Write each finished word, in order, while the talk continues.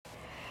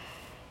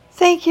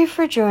Thank you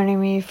for joining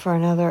me for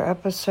another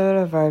episode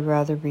of I'd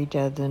Rather Be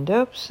Dead Than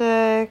Dope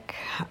Sick.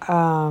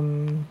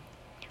 I'm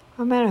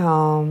at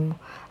home.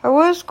 I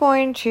was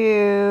going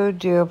to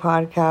do a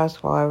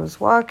podcast while I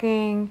was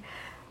walking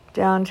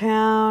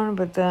downtown,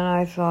 but then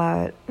I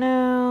thought,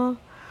 no,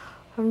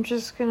 I'm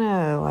just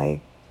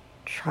gonna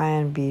try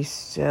and be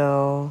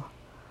still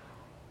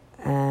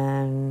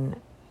and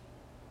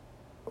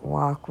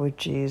walk with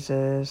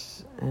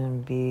Jesus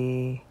and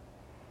be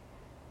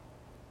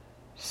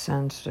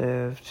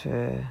sensitive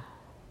to,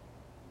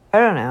 I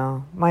don't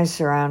know, my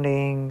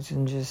surroundings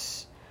and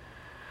just,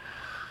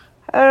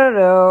 I don't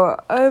know,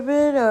 I've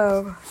been,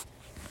 I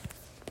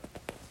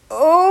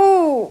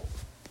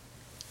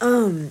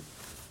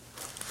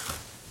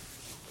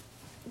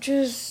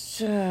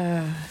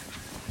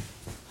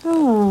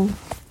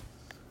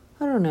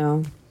don't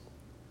know.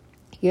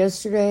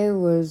 Yesterday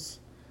was,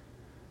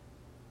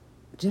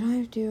 did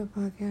I do a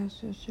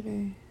podcast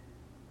yesterday?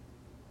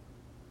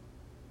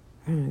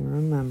 I don't even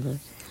remember.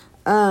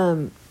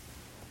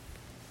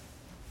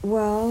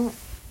 Well,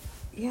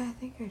 yeah, I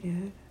think I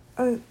did.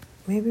 Oh,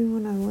 maybe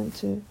when I went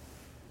to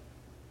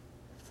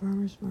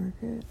farmer's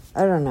market.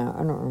 I don't know.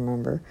 I don't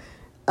remember.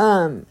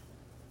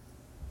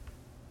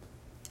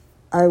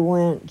 I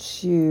went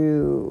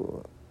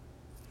to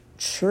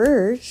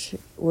church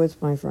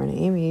with my friend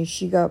Amy.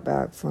 She got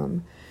back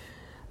from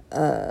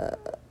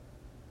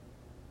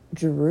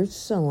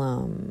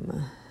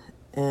Jerusalem.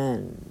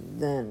 And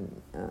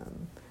then,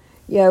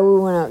 we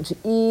went out to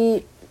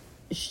eat.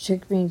 She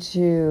took me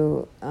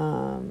to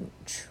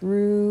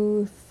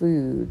True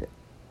Food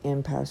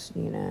in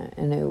Pasadena,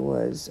 and it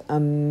was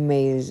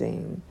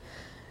amazing.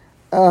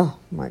 Oh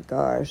my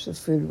gosh, the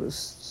food was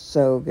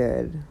so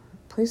good. The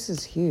place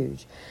is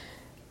huge.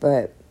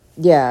 But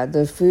yeah,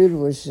 the food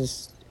was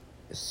just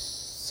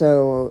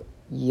so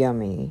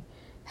yummy.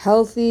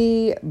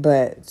 Healthy,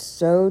 but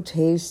so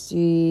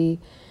tasty.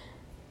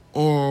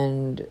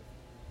 And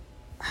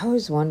I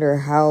always wonder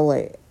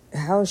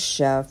how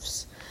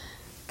chefs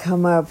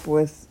come up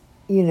with,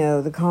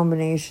 the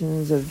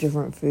combinations of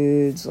different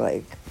foods.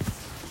 I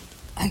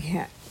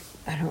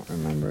don't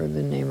remember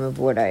the name of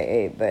what I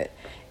ate, but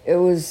it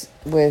was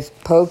with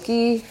poke,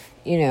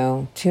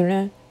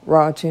 tuna,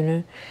 raw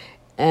tuna,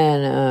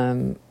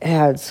 and it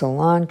had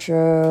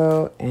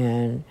cilantro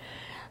and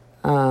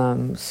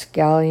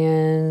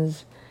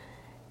scallions.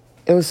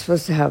 It was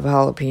supposed to have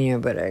jalapeno,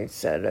 but I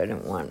said I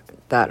didn't want it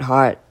that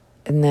hot.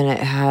 And then it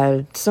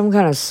had some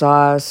kind of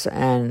sauce,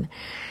 and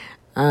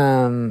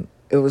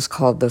it was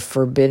called the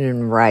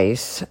Forbidden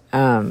Rice.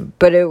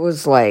 But it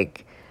was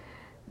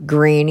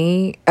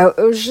grainy. It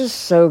was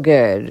just so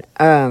good.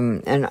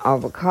 And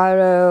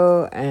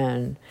avocado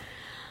and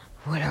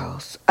what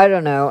else? I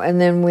don't know. And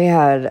then we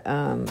had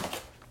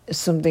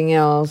something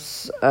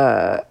else,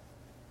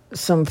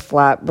 some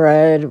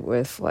flatbread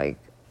with I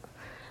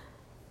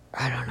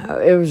don't know.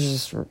 It was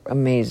just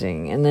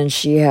amazing. And then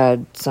she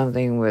had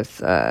something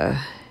with, I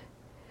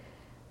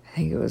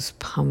think it was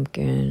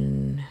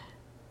pumpkin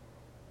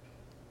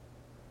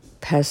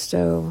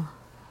pesto,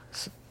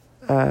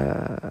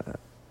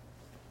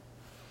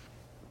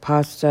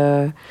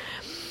 pasta.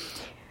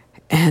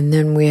 And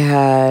then we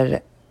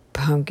had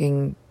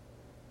pumpkin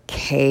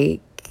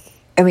pie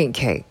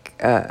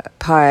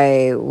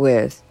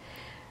with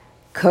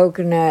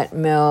coconut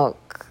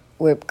milk,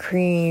 whipped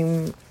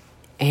cream,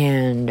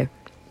 and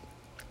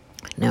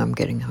now I'm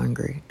getting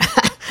hungry.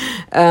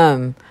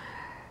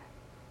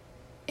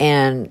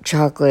 And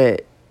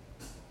chocolate,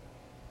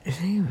 I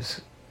think it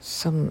was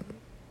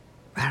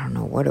I don't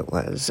know what it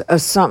was,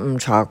 something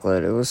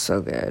chocolate. It was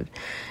so good.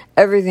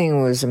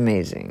 Everything was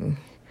amazing.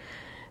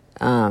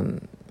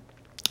 And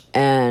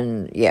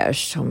yeah,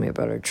 she told me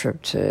about her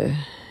trip to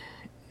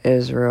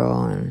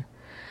Israel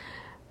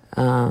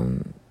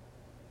and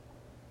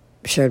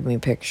showed me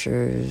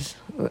pictures.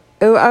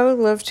 I would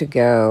love to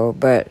go,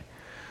 but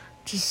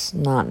just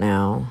not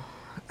now.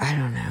 I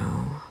don't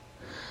know.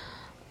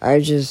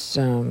 I just,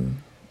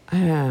 I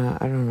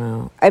don't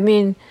know. I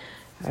mean,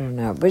 I don't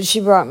know. But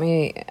she brought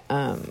me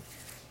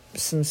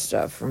some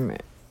stuff from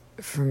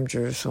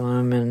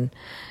Jerusalem and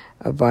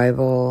a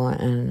Bible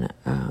and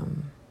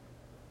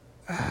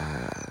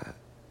a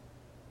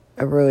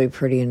really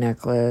pretty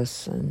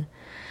necklace and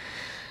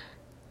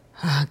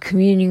a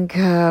communion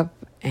cup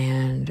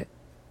and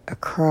a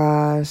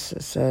cross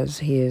that says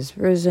he is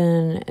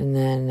risen, and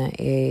then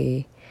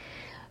a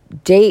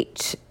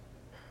date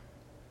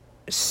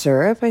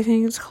syrup, I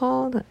think it's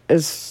called.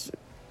 It's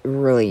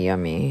really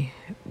yummy,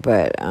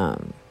 but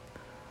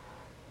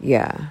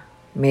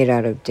made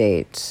out of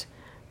dates.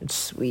 It's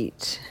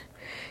sweet.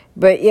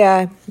 But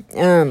yeah,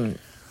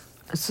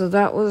 so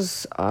that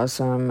was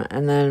awesome.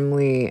 And then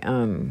we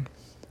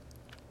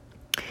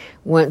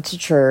went to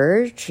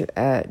church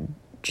at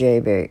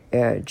J.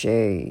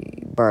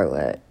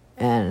 Bartlett,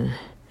 and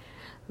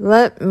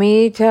let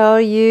me tell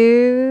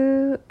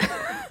you,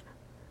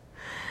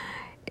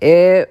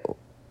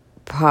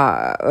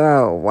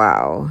 oh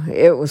wow,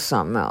 it was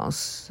something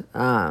else.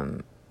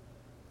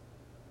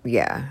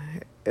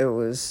 It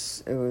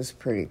was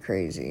pretty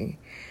crazy.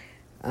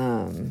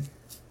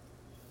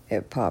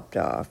 it popped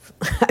off.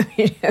 I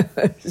mean, it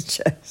was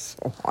just,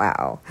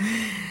 wow.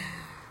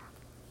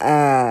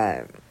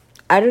 I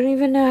don't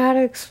even know how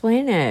to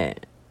explain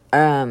it.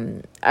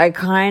 I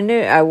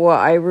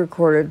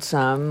recorded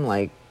some,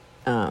 like,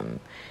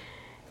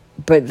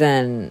 but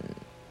then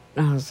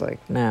I was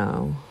like,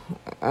 no.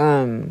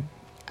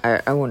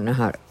 I wouldn't know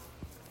how to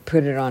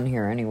put it on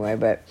here anyway,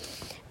 but,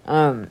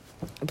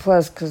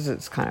 plus, because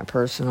it's kind of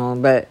personal,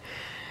 but,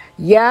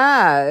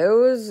 yeah, it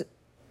was,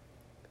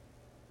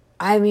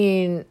 I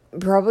mean,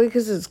 probably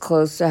because it's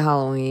close to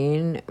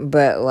Halloween,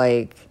 but,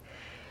 like,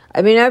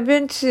 I mean, I've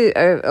been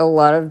to a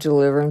lot of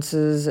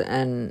deliverances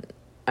and,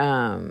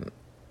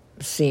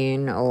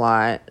 seen a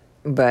lot,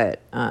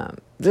 but,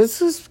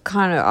 this was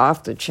kind of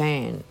off the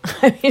chain.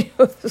 I mean, it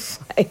was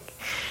like,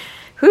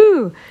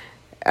 whew,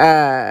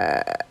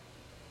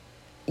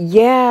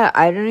 yeah,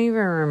 I don't even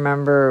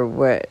remember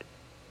what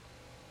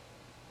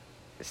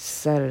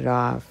set it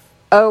off.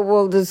 Oh,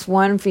 well, this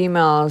one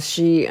female,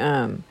 she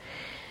had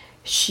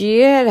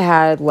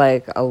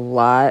like a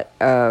lot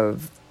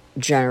of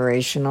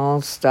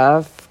generational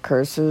stuff,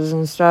 curses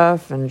and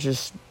stuff, and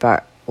just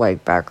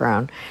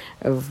background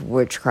of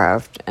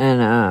witchcraft.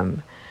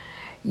 And,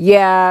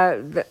 yeah,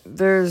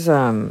 there's,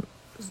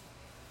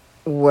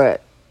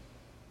 what,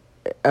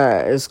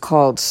 is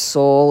called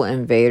soul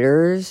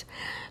invaders,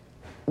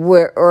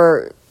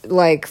 or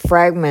like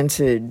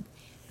fragmented,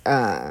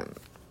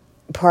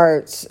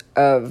 parts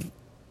of,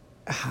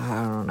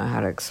 I don't know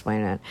how to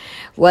explain it,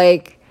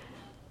 like,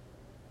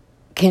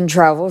 can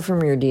travel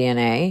from your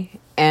DNA,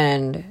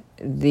 and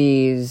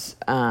these,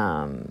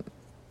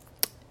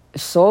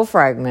 soul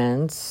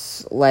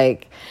fragments,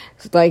 like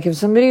if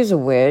somebody's a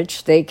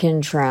witch, they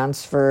can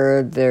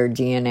transfer their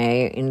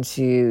DNA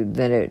into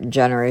the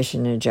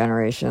generation to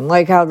generation,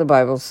 like how the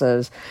Bible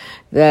says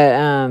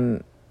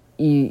that,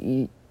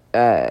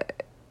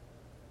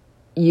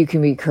 you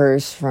can be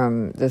cursed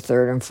from the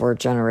third and fourth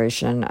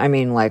generation. I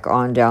mean, like,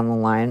 on down the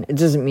line. It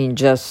doesn't mean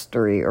just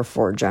 3 or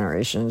 4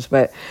 generations,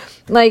 but,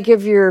 like,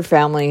 if your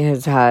family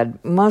has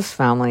had, most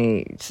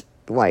families,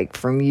 like,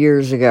 from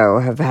years ago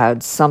have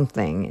had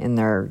something in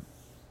their,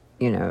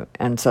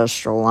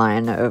 ancestral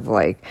line of,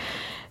 like,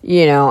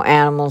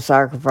 animal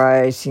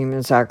sacrifice,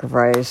 human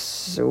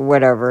sacrifice,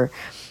 whatever,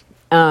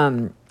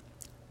 from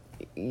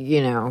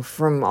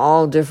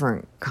all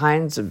different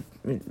kinds of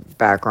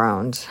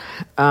backgrounds.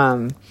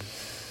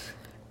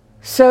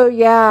 So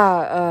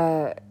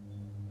yeah,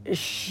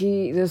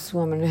 this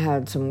woman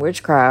had some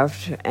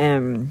witchcraft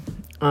and,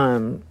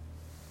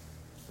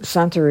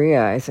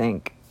 Santeria, I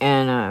think.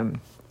 And,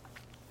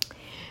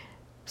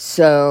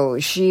 so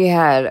she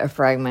had a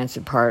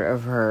fragmented part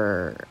of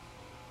her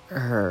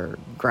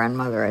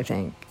grandmother, I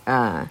think.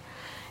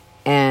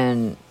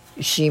 And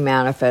she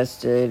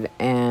manifested,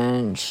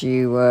 and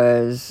she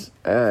was,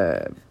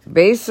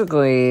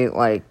 basically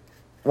like,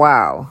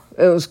 wow,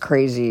 it was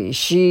crazy.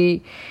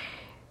 She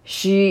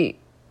said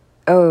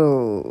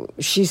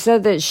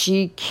that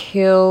she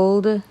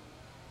killed,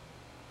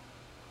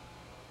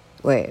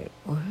 wait,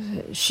 what was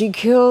it? She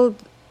killed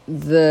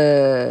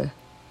the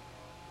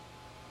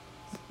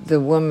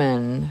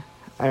woman,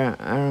 I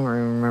don't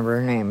remember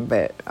her name,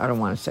 but I don't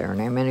want to say her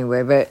name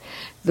anyway, but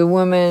the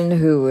woman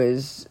who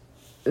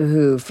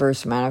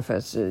first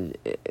manifested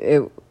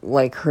it,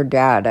 like her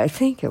dad, I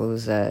think it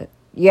was the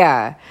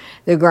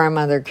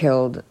grandmother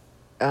killed,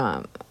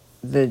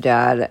 the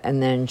dad,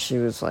 and then she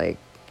was like,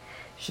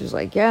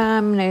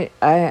 yeah,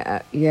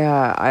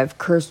 I've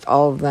cursed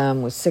all of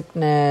them with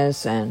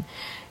sickness, and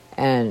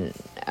and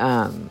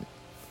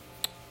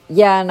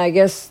I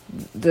guess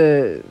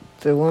the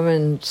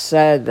woman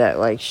said that,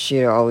 like, she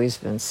had always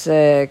been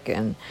sick,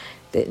 and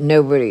that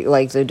nobody,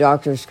 like, the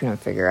doctors couldn't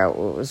figure out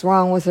what was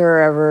wrong with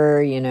her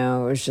ever, it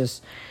was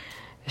just,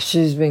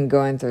 she's been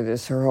going through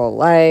this her whole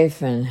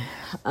life, and,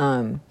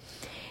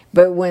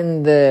 but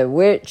when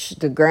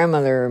the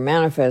grandmother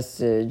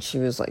manifested, she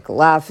was, like,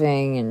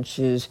 laughing, and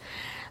she was,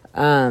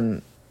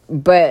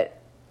 but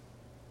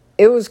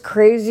it was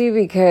crazy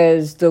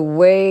because the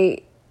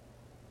way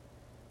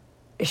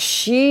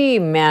she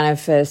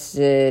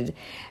manifested,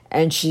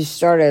 and she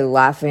started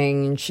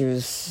laughing, and she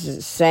was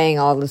saying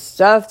all the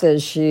stuff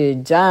that she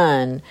had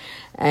done,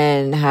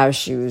 and how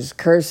she was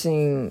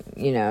cursing,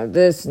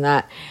 this and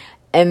that.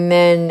 And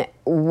then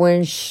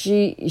when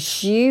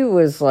she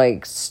was,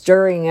 like,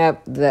 stirring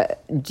up the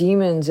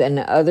demons and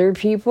other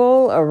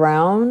people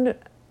around,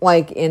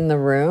 like, in the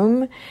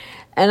room.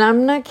 And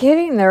I'm not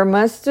kidding. There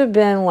must have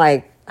been,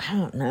 like, I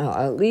don't know,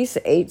 at least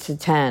 8 to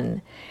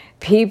 10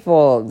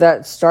 people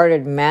that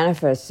started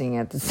manifesting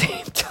at the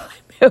same time.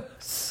 It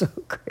was so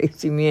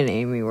crazy. Me and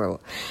Amy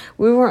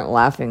we weren't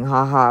laughing,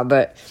 haha,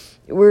 but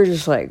we were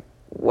just like,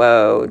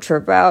 whoa,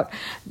 trip out.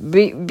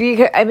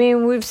 Because, I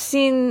mean, we've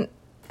seen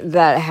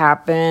that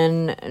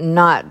happen,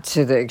 not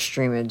to the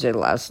extreme it did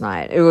last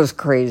night. It was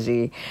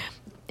crazy.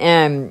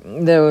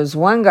 And there was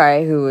one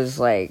guy who was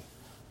like,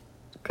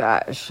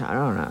 gosh, I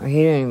don't know.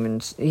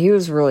 He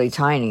was really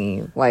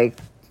tiny. Like,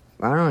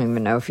 I don't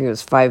even know if he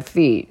was 5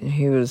 feet.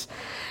 He was,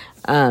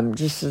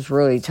 just this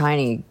really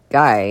tiny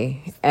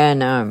guy.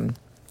 And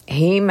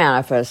he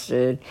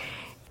manifested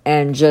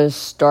and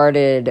just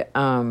started,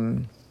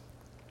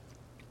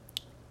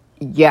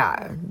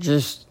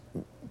 just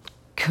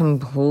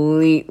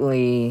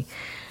completely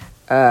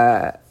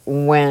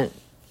went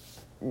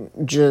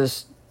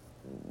just,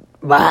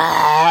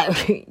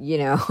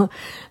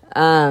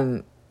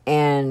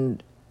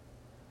 and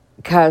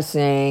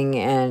cussing,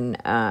 and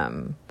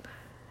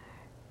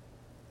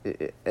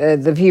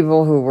the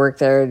people who worked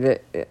there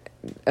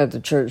at the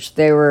church,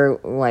 they were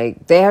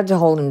like, they had to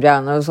hold him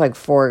down. There was like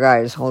 4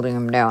 guys holding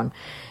him down,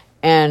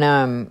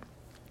 and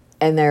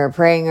they were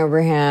praying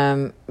over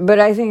him. But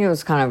I think it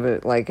was kind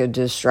of like a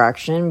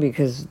distraction,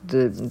 because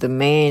the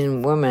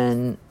main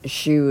woman,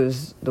 she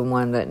was the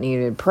one that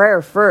needed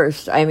prayer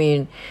first. I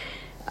mean,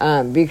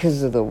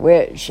 because of the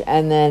witch.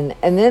 And then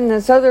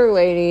this other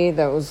lady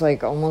that was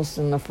like almost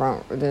in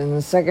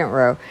the second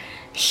row,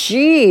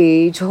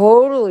 she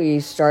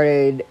totally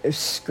started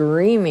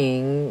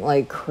screaming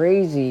like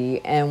crazy.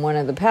 And one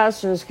of the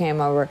pastors came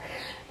over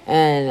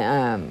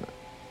and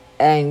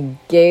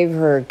gave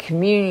her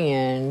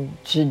communion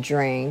to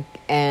drink,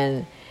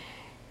 and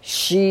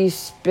she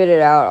spit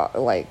it out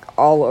like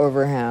all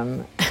over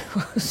him. It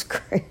was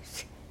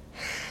crazy.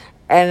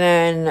 And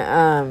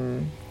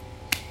then,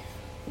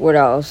 what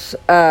else?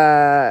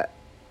 I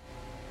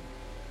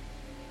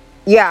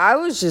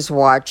was just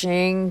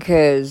watching,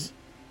 because,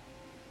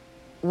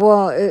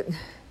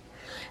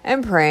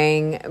 and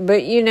praying,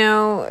 but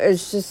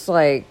it's just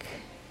like,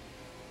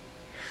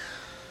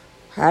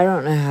 I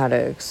don't know how to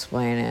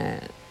explain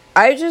it.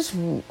 I just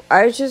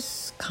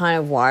kind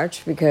of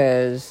watch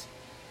because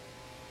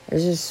I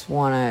just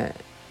want to,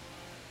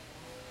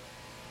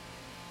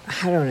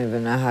 I don't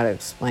even know how to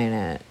explain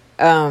it.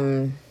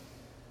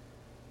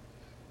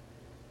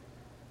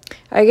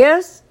 I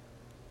guess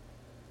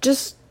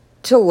just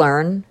to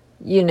learn,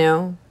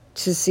 to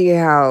see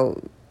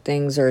how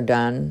things are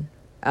done.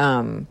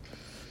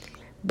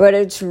 But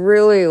it's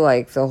really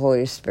like the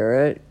Holy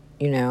Spirit,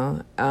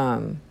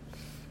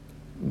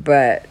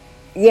 but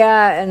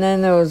yeah. And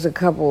then there was a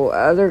couple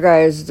other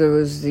guys. There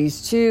was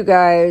these 2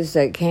 guys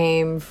that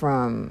came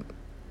from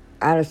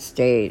out of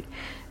state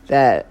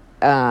that,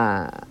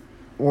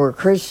 were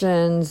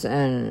Christians,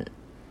 and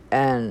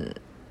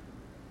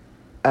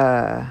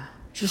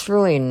just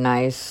really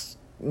nice,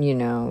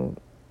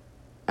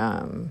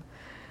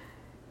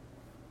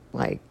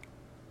 like,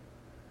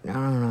 I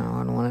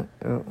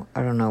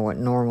don't know what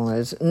normal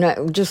is.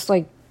 No, just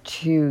like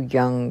 2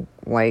 young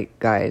white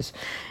guys.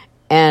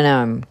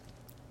 And,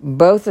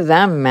 both of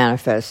them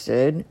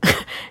manifested.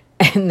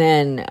 And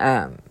then,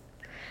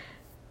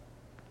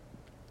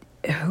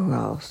 who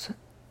else?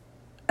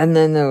 And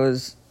then there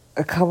was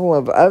a couple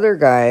of other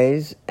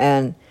guys,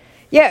 and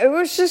yeah, it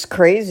was just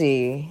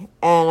crazy.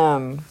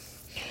 And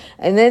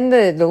then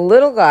the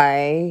little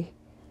guy,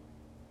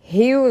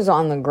 he was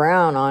on the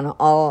ground on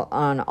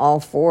all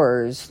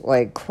fours,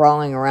 like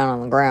crawling around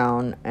on the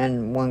ground,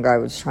 and one guy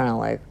was trying to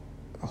like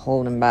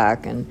hold him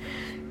back. And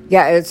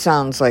yeah, it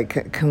sounds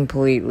like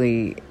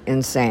completely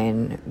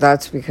insane.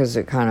 That's because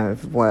it kind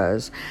of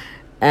was.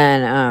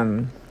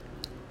 And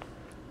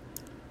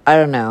I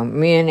don't know,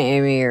 me and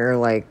Amy are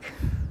like,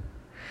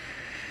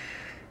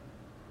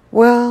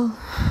 well,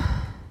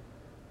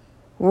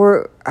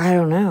 I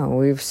don't know,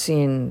 we've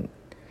seen.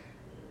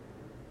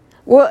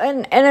 Well,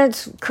 and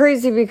it's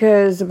crazy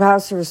because the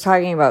pastor was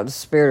talking about the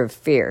spirit of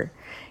fear,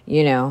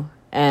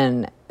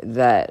 and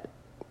that,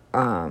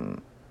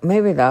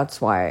 maybe that's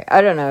why.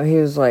 I don't know. He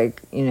was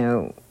like,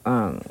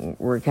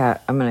 we're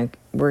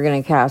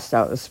gonna cast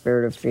out the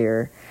spirit of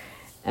fear,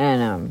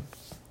 and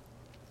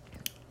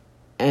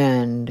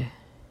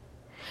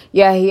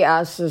yeah, he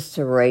asked us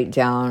to write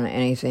down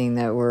anything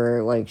that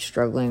we're like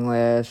struggling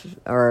with,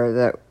 or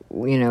that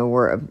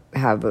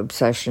have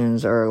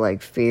obsessions or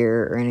like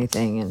fear or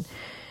anything. And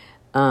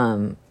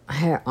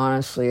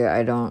honestly,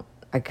 I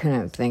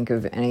couldn't think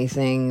of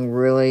anything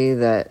really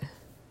that,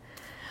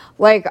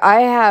 like,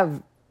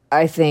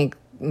 I think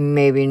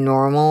maybe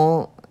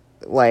normal,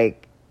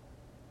 like,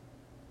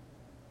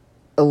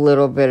 a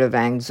little bit of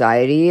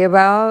anxiety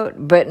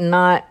about, but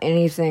not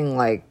anything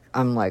like,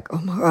 I'm like, oh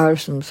my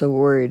gosh, I'm so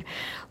worried.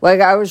 Like,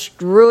 I was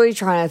really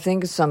trying to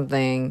think of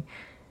something,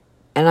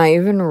 and I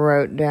even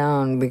wrote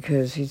down,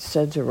 because he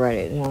said to write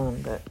it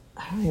down, but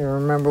I don't even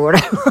remember what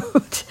I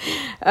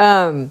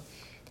wrote.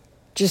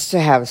 Just to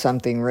have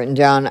something written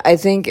down. I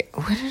think,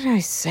 what did I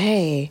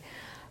say?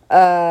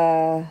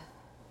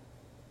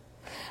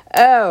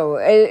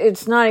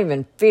 It's not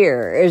even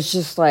fear. It's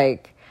just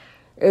like,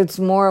 it's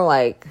more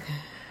like,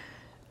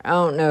 I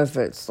don't know if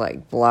it's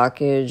like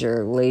blockage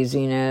or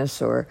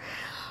laziness, or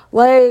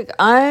like,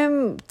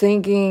 I'm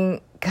thinking,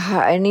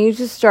 God, I need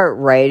to start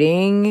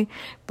writing,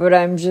 but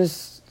I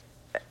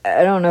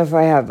don't know if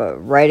I have a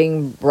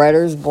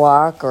writer's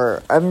block,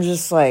 or I'm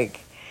just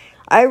like,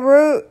 I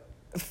wrote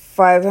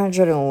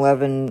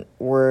 511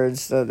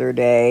 words the other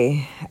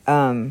day.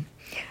 I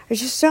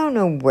just don't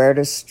know where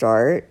to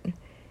start.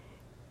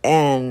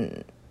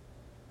 And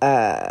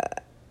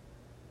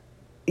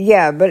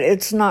yeah, but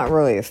it's not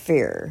really a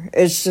fear.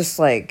 It's just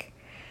like,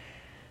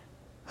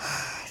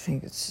 I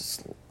think it's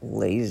just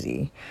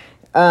lazy.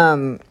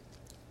 I'm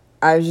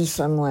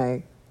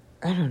like,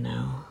 I don't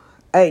know.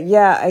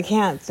 I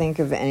can't think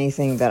of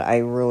anything that I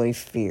really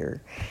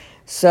fear.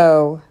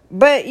 So,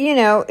 but,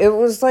 it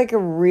was like a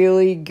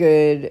really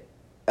good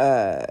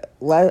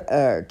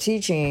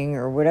teaching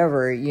or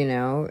whatever,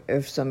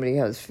 if somebody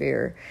has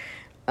fear.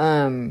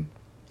 And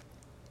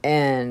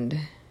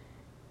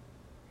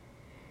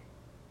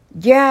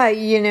yeah,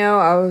 we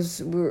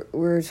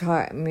were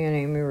talking, me and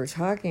Amy were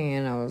talking,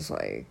 and I was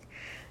like,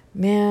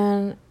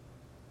 man,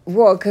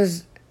 well,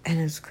 and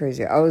it's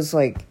crazy. I was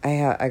like,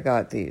 I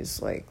got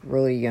these like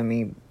really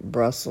yummy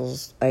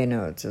Brussels. I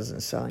know it doesn't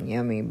sound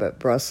yummy, but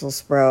Brussels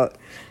sprout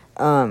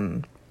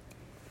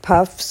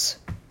puffs.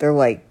 They're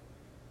like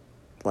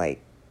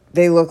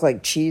they look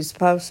like cheese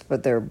puffs,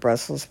 but they're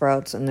Brussels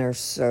sprouts, and they're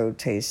so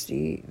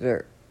tasty.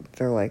 They're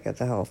like at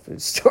the health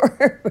food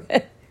store.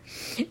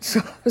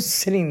 So I was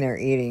sitting there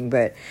eating,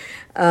 but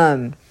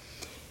and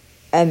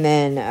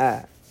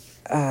then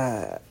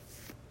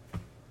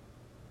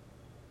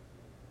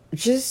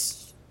just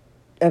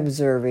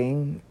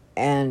observing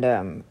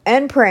and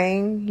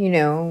praying,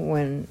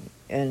 when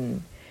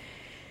and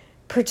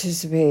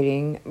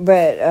participating,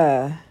 but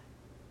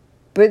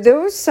there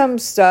was some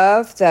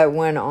stuff that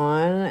went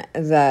on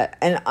that,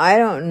 and I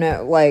don't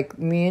know, like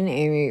me and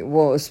Amy,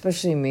 well,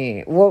 especially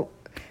me, well,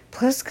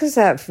 plus because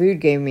that food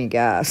gave me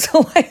gas.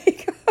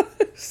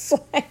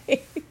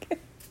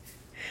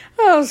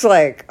 I was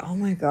like, oh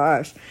my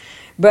gosh.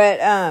 But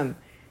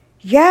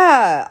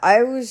yeah,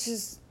 I was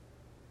just,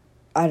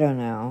 I don't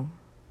know.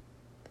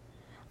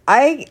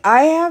 I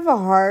have a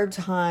hard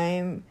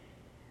time,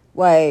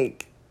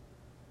 like,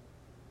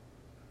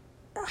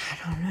 I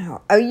don't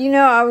know.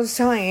 I was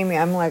telling Amy,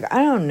 I'm like,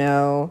 I don't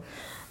know,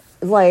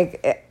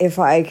 like, if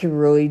I could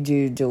really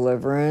do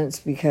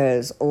deliverance,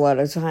 because a lot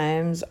of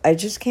times I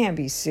just can't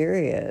be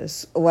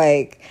serious.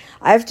 Like,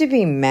 I have to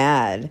be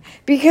mad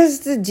because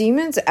the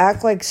demons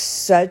act like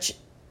such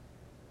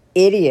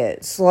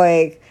idiots.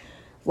 Like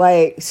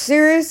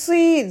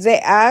seriously, they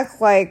act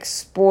like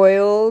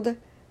spoiled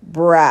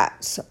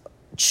brats,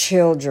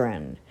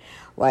 children.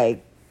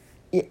 Like,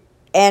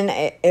 and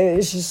it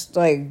was just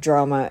like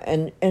drama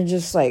and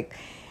just like,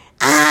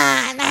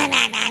 nah, nah,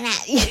 nah, nah.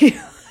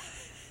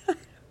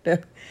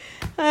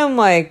 I'm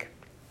like,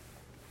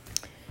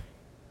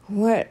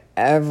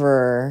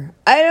 whatever.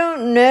 I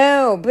don't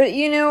know. But,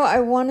 I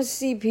want to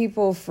see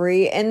people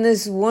free. And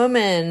this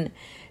woman,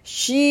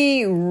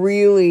 she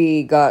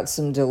really got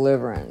some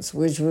deliverance,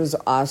 which was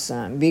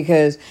awesome.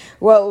 Because,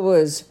 well, it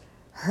was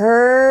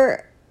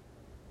her,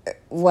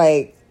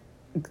 like,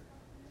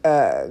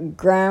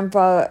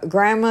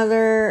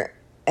 grandmother,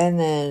 and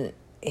then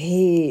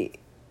he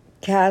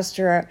cast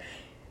her out.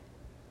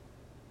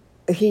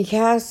 He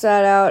cast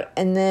that out,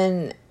 and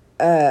then,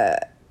 I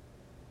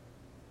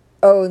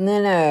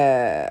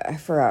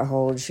forgot how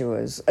old she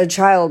was. A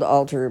child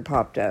altar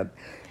popped up,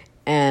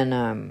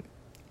 and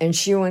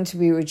she went to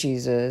be with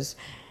Jesus.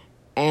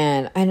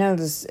 And I know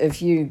this,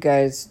 if you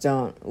guys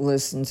don't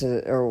listen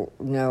to or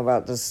know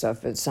about this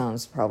stuff, it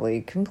sounds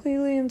probably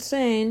completely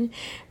insane,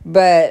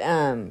 but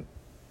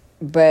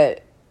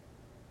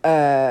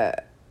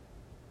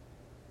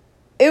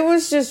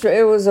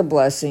it was a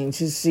blessing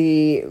to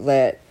see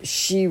that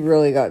she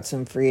really got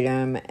some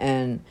freedom,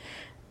 and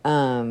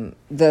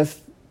the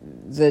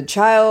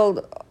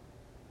child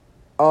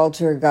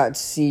altar got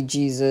to see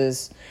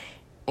Jesus,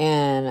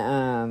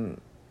 and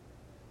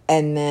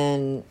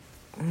then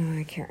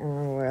I can't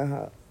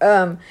remember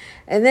what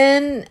and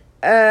then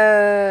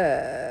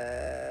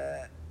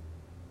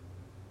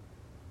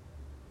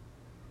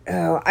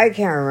I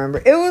can't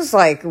remember. It was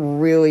like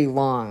really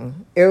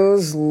long. It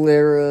was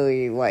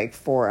literally like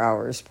 4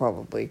 hours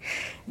probably.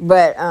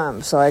 But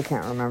so I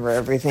can't remember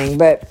everything.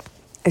 But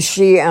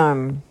she at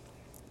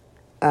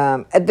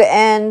the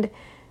end,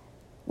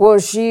 well,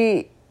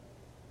 she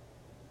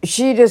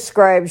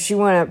described, she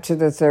went up to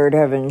the third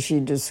heaven. She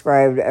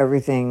described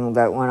everything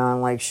that went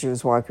on, like she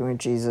was walking with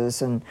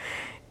Jesus, and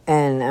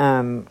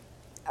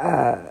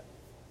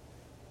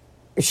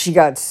she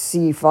got to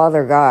see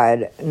Father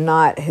God,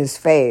 not his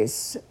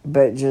face,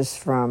 but just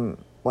from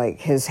like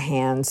his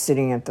hand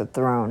sitting at the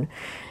throne.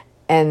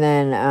 And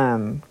then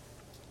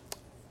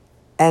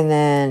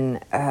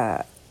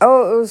it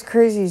was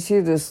crazy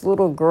too. This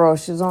little girl,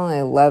 she was only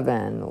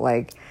 11.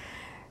 Like,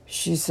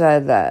 she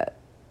said that,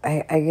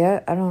 I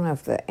don't know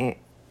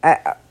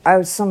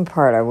if some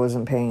part I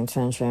wasn't paying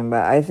attention,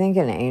 but I think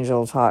an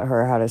angel taught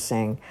her how to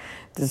sing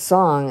the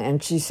song,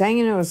 and she sang,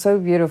 and it was so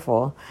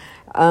beautiful.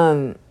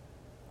 When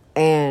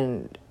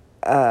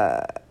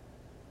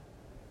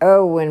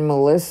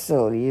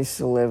Melissa used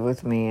to live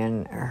with me,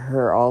 and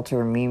her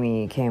altar,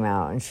 Mimi, came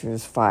out, and she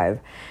was 5,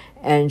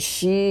 and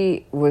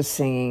she was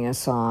singing a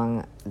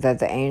song that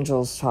the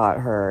angels taught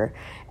her,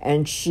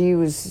 and she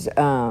was,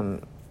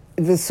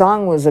 the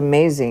song was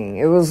amazing.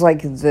 It was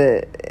like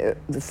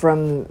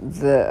from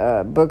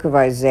the book of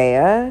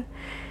Isaiah.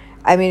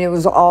 I mean, it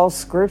was all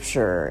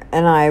scripture,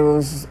 and I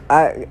was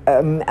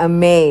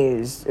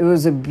amazed. It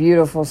was a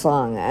beautiful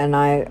song, and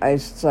I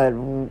said,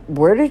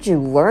 where did you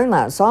learn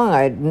that song?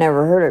 I'd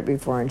never heard it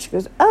before. And she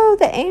goes, oh,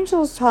 the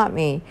angels taught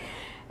me.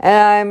 And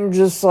I'm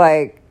just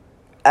like,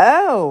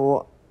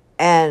 oh.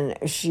 And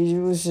she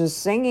was just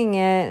singing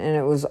it, and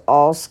it was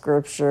all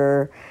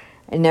scripture.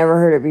 I never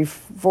heard it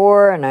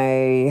before, and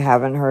I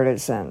haven't heard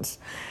it since.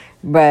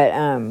 But,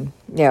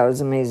 yeah, it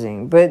was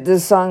amazing. But the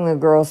song the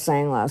girl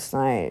sang last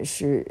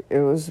night, it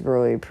was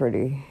really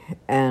pretty.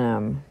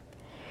 And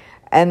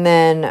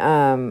then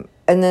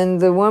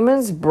the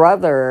woman's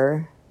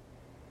brother,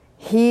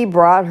 he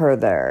brought her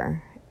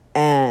there.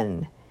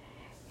 And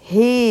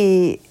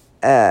the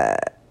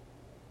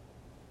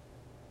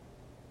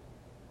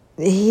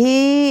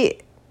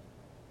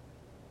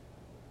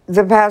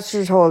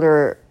pastor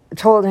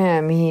told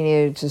him he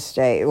needed to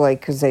stay, like,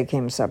 because they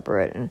came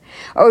separate. And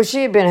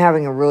she had been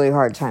having a really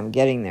hard time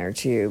getting there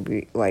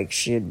too, like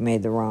she had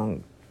made the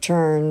wrong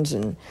turns,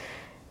 and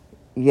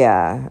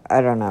yeah,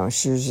 I don't know,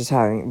 she was just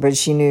having, but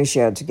she knew she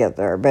had to get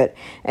there. But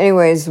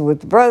anyways,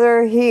 with the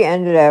brother, he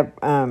ended up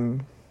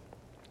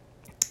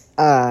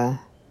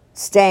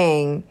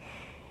staying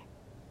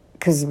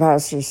because the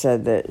pastor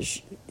said that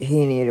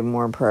he needed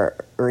more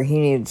prayer, or he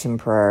needed some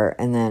prayer,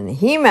 and then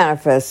he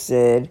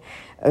manifested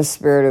a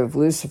spirit of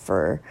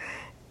Lucifer,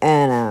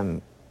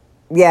 and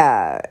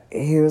yeah,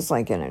 he was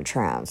like in a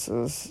trance. It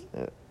was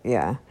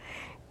yeah,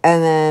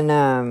 and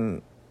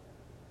then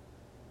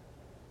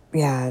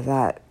yeah,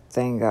 that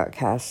thing got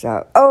cast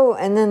out. Oh,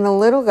 and then the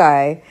little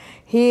guy,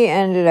 he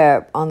ended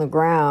up on the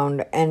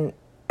ground, and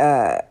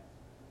it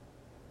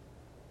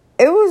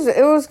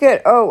was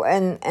good. Oh,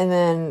 and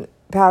then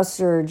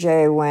Pastor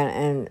Jay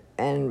went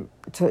and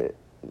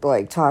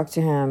talked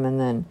to him, and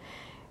then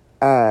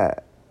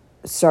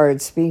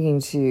started speaking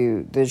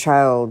to the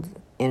child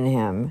in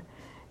him,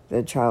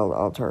 the child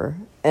altar,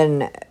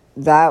 and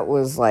that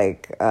was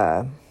like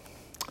I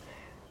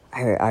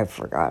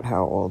forgot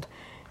how old,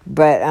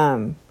 but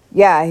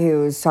yeah, he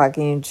was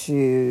talking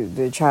to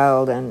the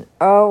child, and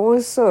it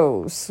was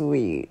so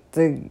sweet.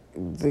 The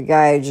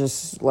guy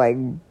just like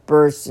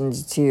burst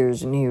into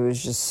tears, and he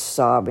was just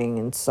sobbing,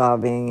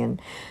 and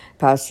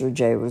Pastor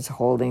Jay was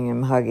holding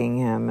him, hugging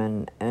him,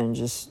 and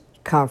just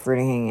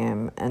comforting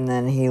him, and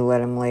then he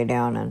let him lay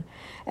down,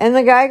 and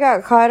the guy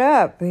got caught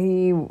up.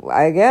 He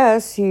went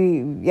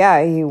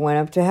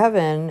up to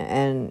heaven,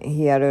 and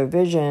he had a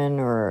vision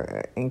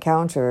or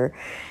encounter,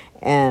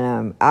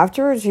 and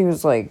afterwards he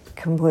was like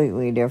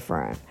completely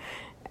different,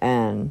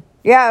 and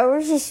yeah, it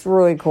was just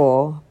really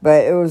cool,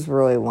 but it was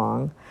really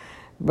long,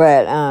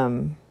 but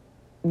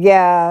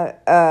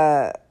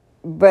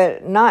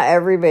but not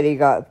everybody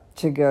got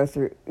to go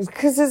through,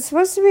 because it's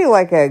supposed to be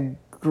like a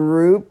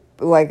group,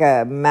 like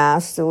a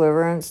mass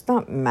deliverance.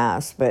 Not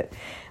mass, but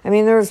I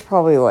mean, there's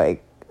probably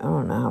like, I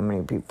don't know how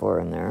many people are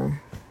in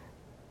there,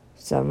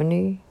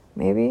 70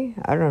 maybe,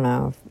 I don't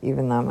know if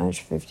even that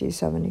much, 50,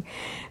 70,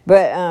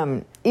 but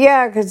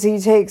yeah, because he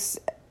takes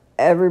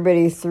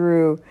everybody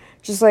through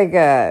just like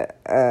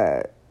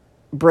a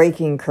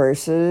breaking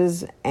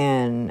curses,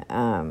 and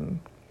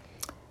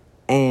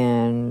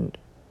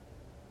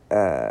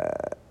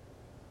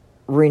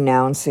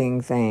renouncing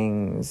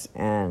things,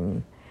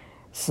 and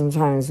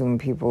sometimes when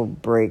people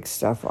break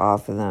stuff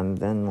off of them,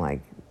 then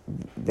like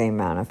they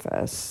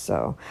manifest.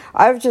 So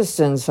I've just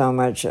done so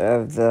much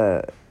of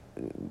the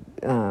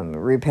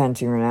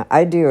repenting.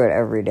 I do it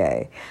every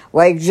day,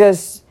 like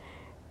just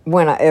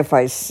if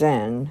I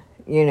sin,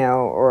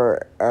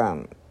 or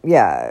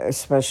yeah,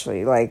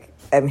 especially like,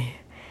 I mean,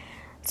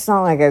 it's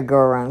not like I go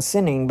around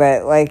sinning,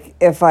 but like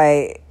if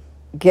I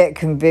get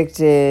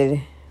convicted.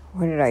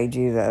 What did I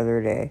do the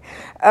other day?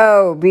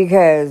 Oh,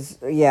 because,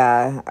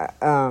 yeah,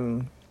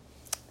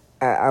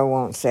 I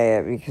won't say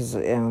it because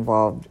it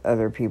involved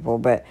other people,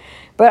 but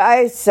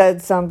I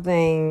said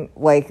something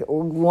like a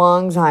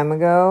long time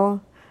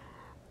ago,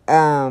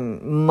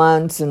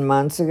 months and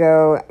months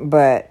ago,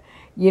 but,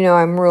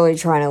 I'm really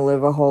trying to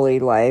live a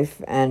holy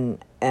life, and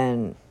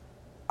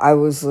I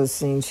was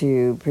listening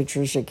to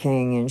Patricia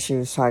King, and she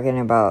was talking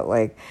about,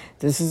 like,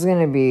 this is going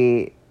to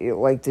be,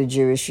 like, the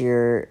Jewish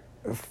year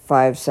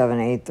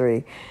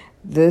 5783.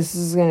 This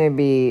is going to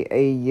be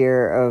a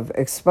year of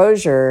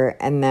exposure,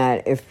 and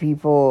that if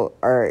people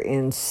are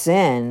in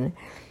sin,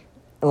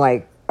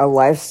 like a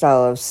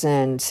lifestyle of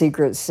sin,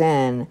 secret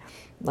sin,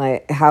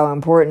 like how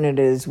important it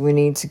is, we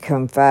need to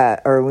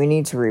confess, or we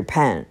need to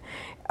repent.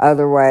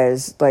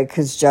 Otherwise, like,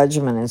 because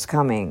judgment is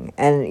coming,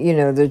 and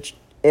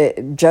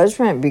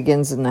judgment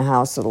begins in the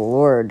house of the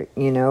Lord.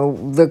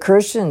 The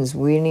Christians,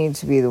 we need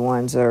to be the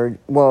ones that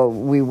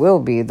we will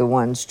be the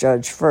ones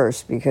judged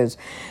first, because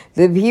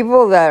the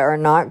people that are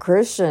not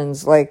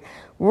Christians, like,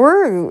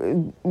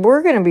 we're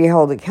going to be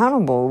held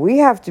accountable. We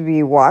have to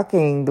be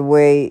walking the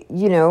way,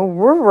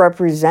 we're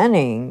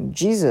representing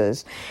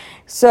Jesus.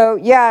 So,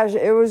 yeah,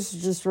 it was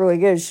just really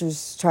good. She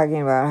was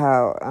talking about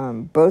how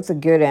both the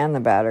good and the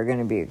bad are going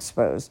to be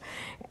exposed.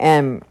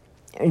 And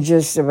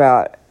just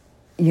about,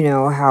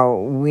 how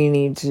we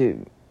need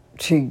to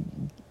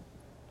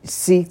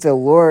seek the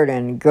Lord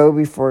and go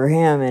before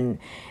him and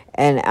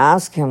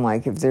ask him,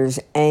 like, if there's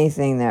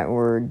anything that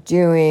we're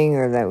doing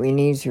or that we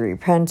need to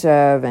repent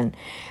of. And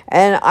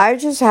I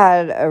just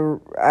had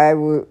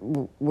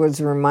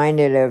was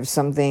reminded of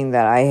something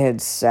that I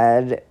had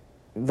said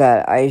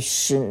that I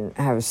shouldn't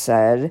have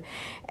said.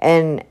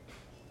 And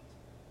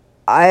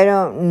I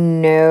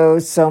don't know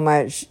so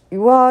much.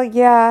 Well,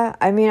 yeah,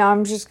 I mean,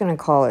 I'm just going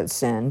to call it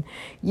sin.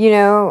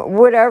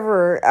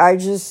 Whatever.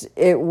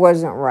 It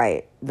wasn't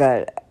right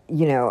that,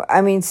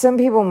 I mean, some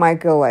people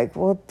might go like,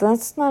 well,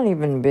 that's not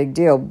even a big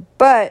deal.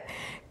 But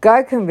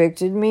God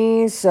convicted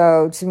me.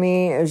 So to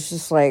me, it's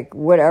just like,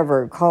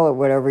 whatever, call it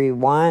whatever you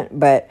want.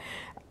 But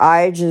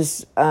I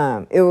just,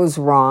 it was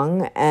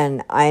wrong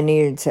and I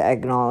needed to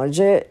acknowledge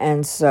it.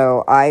 And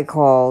so I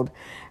called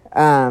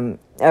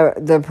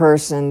the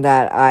person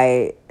that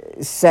I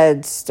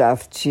said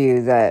stuff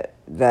to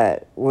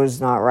that was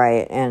not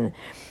right, and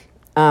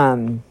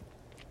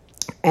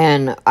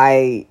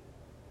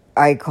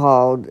I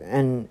called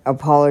and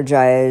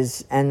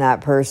apologized, and that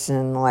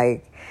person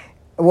I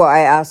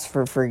asked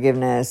for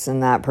forgiveness,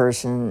 and that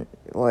person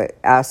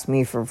asked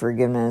me for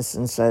forgiveness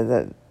and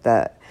said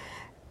that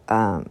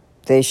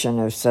they shouldn't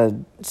have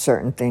said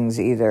certain things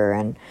either.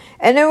 And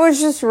it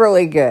was just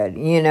really good,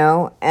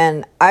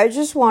 and I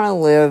just want to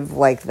live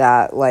like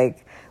that,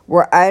 like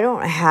where I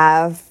don't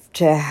have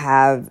to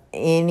have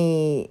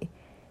any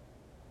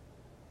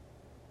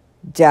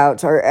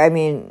doubts or, I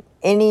mean,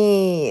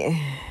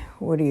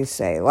 what do you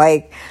say?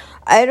 Like,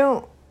 I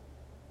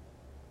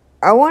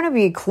want to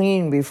be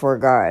clean before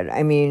God.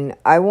 I mean,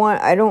 I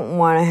don't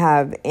want to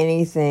have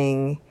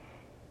anything.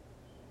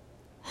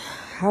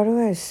 How do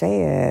I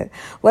say it?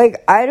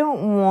 Like, I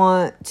don't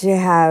want to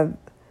have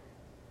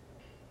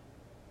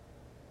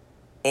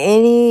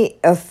any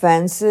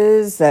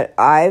offenses that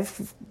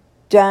I've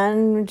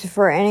done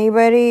for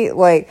anybody,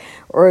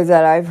 or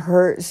that I've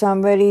hurt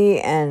somebody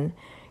and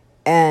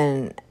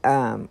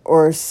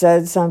or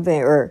said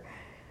something, or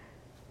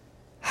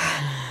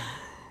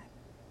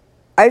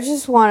I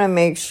just want to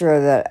make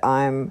sure that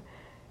I'm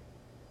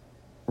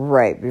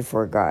right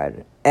before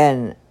God,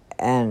 and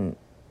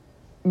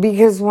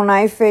because when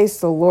I face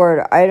the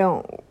Lord, I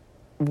don't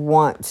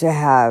want to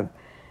have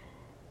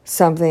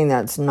something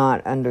that's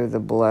not under the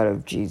blood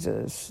of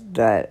Jesus,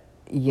 that,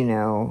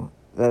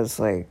 that's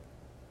like,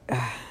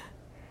 I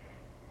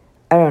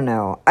don't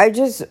know.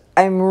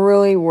 I'm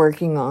really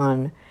working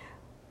on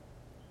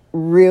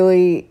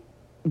really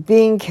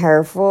being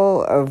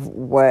careful of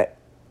what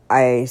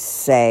I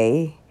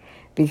say,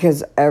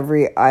 because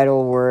every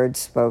idle word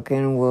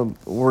spoken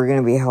we're going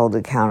to be held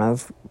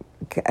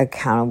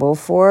accountable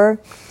for.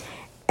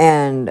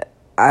 And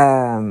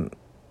I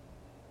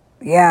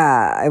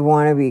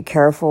want to be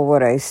careful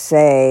what I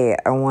say.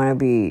 I want to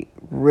be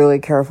really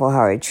careful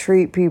how I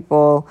treat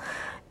people.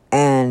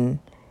 And,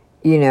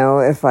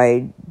 if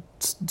I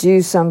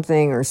do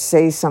something or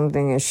say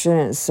something I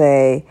shouldn't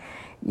say,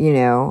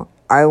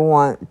 I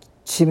want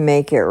to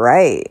make it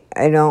right.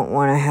 I don't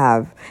want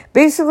to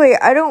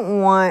I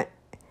don't want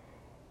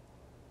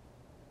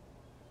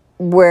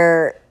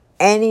where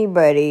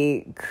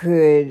anybody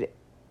could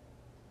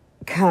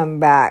come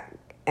back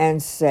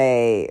and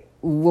say,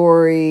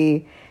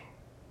 Lori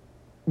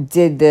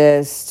did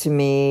this to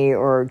me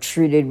or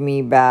treated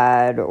me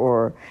bad,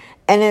 and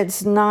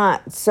it's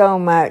not so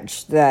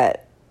much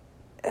that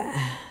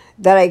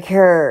I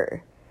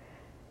care.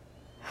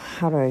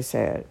 How do I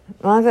say it?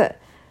 Not that,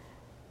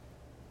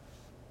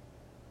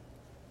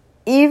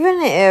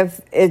 even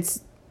if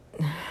it's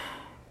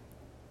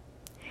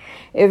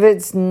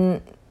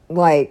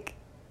like,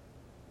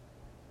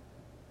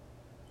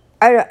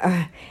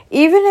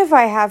 even if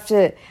I have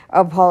to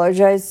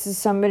apologize to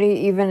somebody,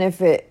 even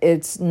if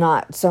it's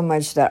not so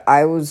much that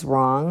I was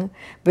wrong,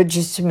 but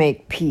just to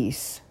make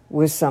peace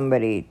with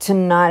somebody, to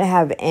not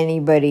have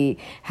anybody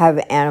have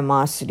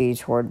animosity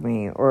toward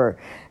me, or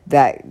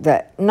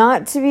that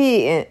not to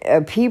be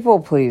a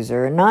people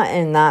pleaser, not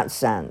in that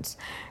sense,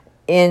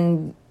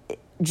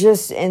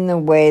 just in the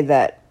way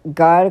that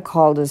God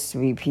called us to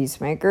be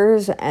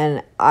peacemakers.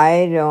 And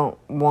I don't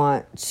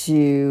want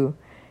to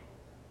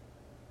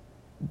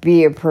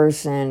be a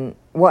person,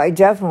 I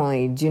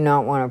definitely do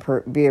not want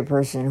to be a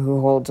person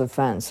who holds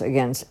offense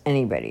against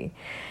anybody.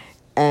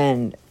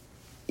 And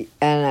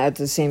at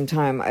the same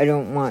time, I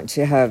don't want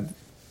to have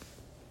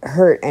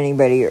hurt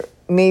anybody, or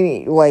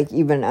maybe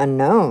even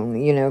unknown,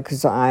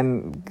 because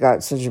I'm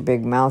got such a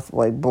big mouth,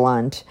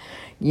 blunt,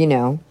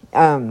 I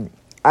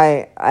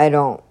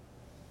don't,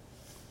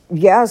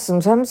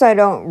 sometimes I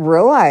don't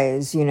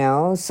realize,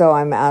 so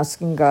I'm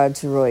asking God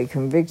to really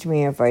convict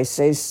me if I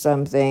say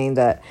something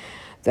that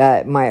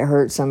might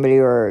hurt somebody,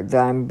 or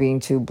that I'm being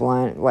too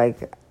blunt.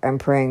 I'm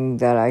praying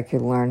that I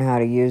could learn how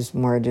to use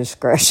more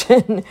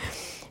discretion.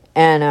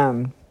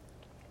 And,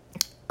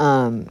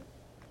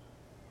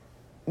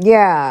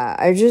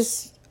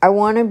 I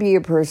want to be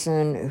a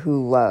person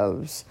who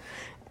loves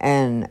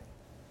and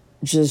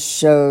just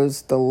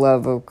shows the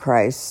love of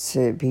Christ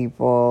to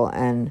people.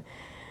 And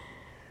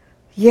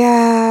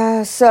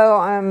so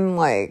I'm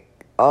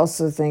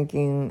also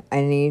thinking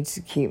I need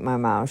to keep my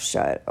mouth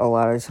shut a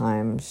lot of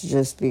times,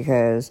 just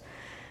because,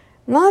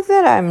 not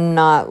that I'm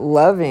not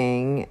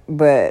loving,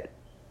 but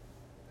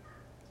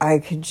I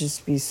could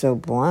just be so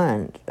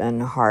blunt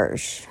and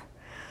harsh.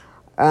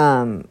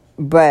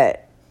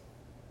 But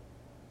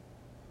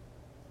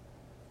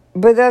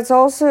that's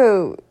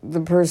also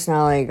the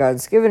personality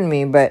God's given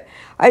me. But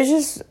I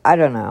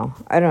don't know.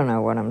 I don't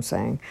know what I'm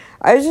saying.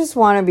 I just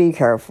want to be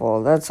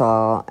careful. That's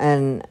all.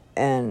 And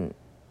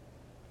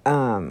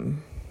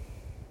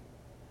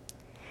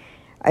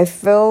I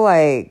feel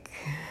like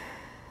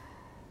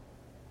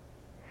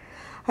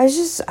I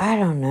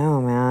don't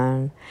know,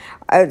 man.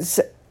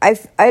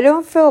 I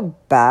don't feel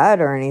bad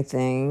or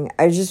anything.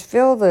 I just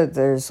feel that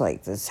there's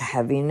like this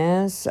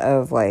heaviness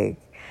of like,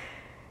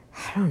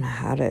 I don't know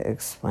how to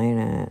explain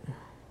it.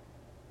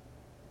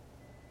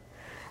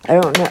 I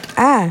don't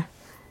know.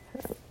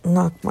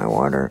 Knocked my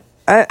water.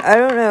 I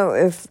don't know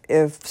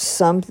if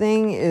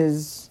something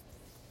is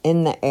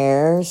in the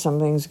air,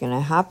 something's going to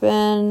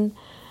happen.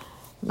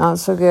 Not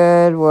so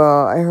good.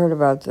 Well, I heard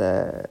about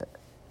the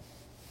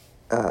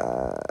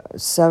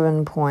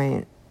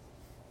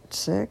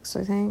 7.6,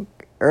 I think,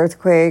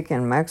 earthquake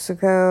in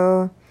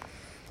Mexico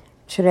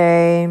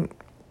today.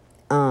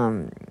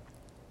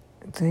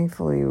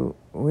 Thankfully,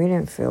 we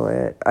didn't feel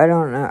it. I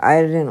don't know.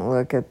 I didn't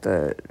look at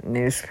the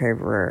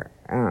newspaper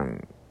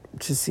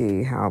to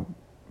see how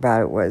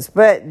bad it was.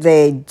 But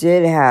they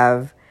did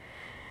have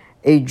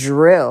a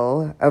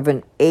drill of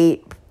an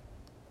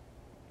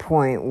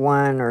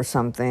 8.1 or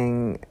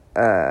something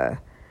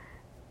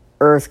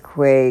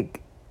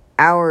earthquake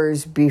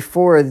hours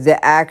before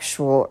the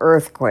actual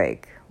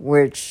earthquake,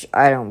 which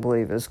I don't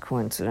believe is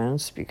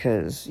coincidence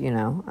because,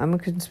 I'm a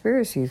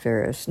conspiracy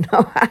theorist.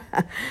 No,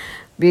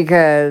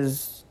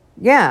 because,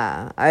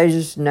 I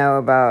just know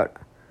about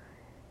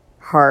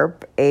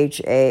HAARP,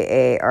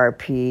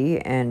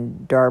 HAARP,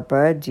 and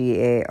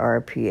DARPA,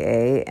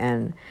 DARPA,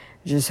 and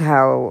just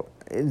how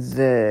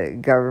the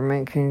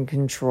government can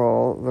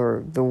control,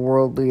 or the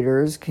world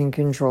leaders can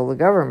control the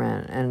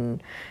government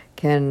and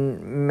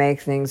can make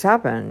things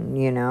happen,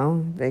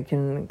 they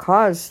can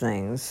cause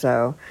things.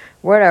 So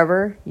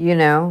whatever,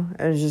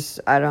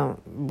 I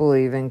don't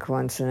believe in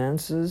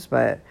coincidences,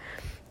 but,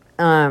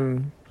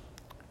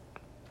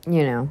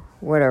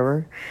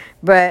 whatever.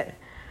 But,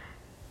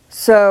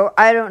 so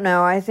I don't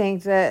know. I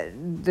think that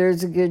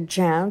there's a good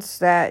chance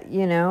that,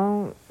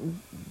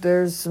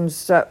 there's some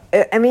stuff.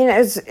 I mean,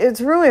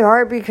 it's really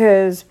hard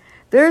because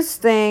there's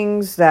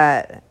things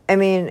that,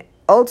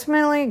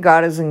 ultimately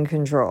God is in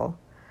control.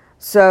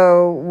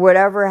 So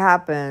whatever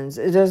happens,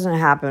 it doesn't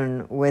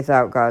happen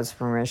without God's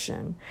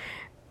permission.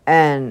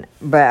 But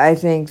I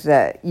think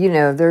that,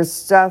 there's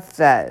stuff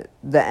that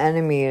the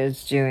enemy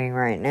is doing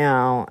right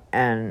now,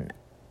 and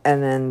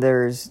then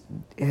there's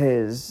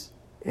his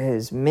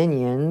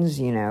minions,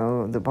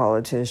 the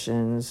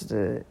politicians,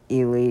 the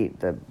elite,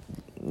 the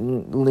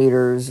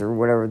leaders, or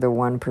whatever, the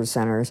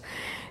 1%ers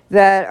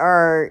that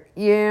are,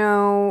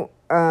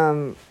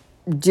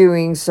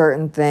 doing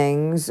certain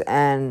things,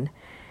 and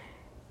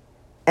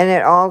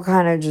it all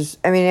kind of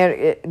just,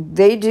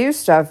 they do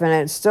stuff and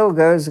it still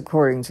goes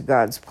according to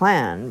God's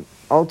plan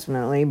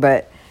ultimately,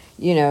 but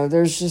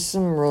there's just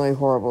some really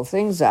horrible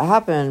things that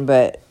happen.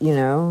 But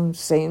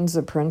Satan's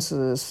the prince of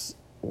this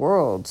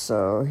world,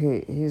 so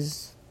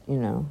he's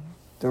the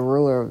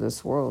ruler of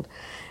this world.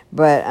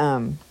 But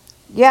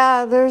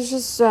there's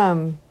just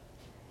and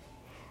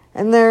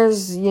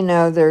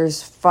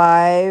there's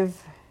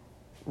 5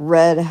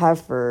 red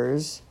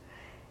heifers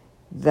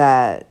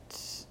that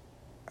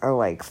are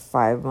like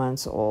 5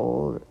 months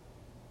old.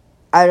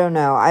 I don't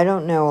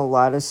know a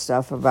lot of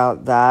stuff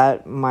about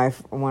that.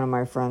 One of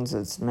my friends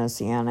that's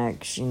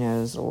Messianic, she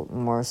knows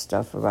more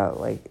stuff about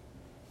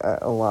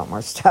a lot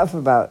more stuff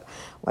about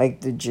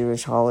the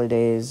Jewish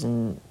holidays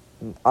and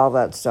all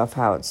that stuff,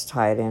 how it's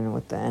tied in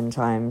with the end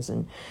times,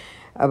 and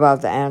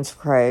about the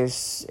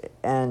Antichrist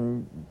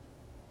and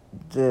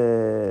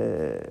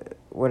the,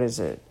 what is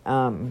it?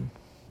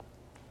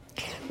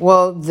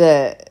 Well,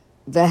 the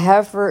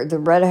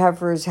red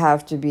heifers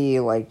have to be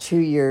 2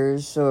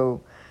 years, so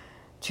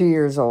 2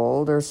 years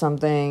old or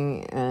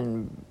something,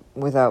 and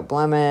without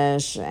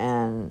blemish,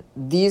 and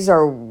these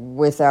are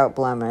without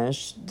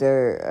blemish.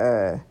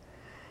 They're,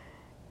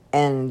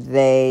 and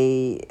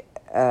they,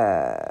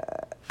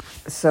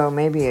 so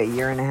maybe a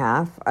year and a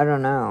half, I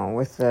don't know,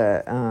 with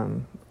the,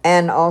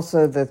 and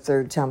also the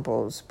third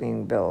temple's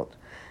being built,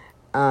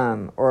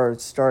 or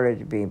started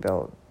to be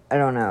built. I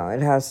don't know,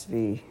 it has to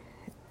be,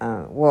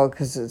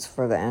 because it's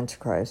for the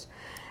Antichrist,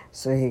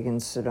 so he can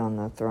sit on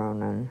the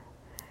throne. And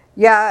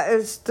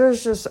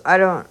there's just,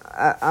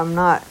 I'm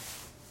not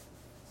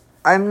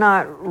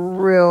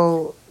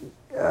real,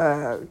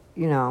 I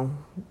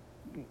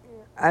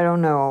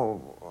don't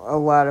know a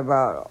lot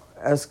about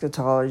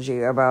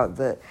eschatology, about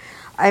the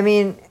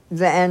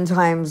end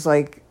times,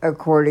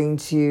 according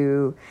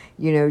to,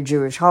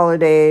 Jewish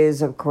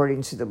holidays,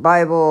 according to the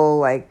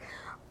Bible.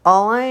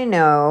 All I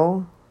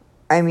know,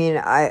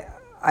 I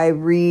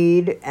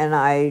read and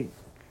I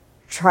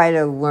try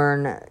to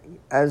learn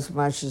as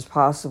much as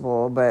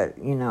possible, but,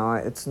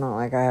 it's not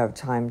like I have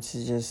time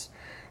to just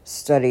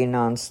study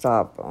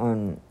nonstop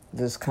on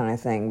this kind of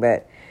thing.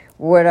 But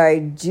what I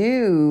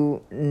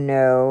do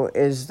know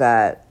is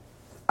that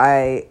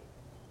I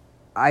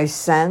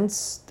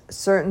sensed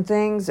certain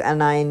things,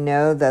 and I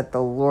know that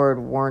the Lord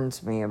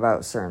warns me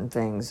about certain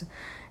things,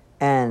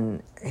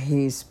 and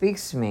He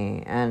speaks to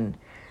me, and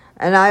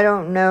I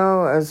don't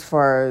know as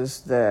far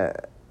as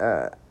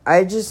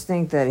I just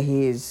think that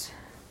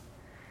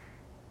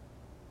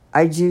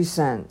I do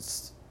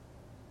sense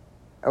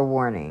a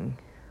warning.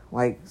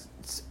 Like,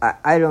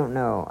 I don't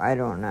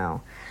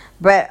know.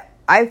 But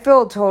I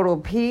feel total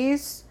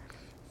peace,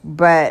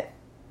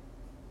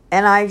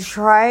 and I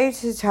try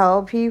to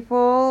tell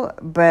people,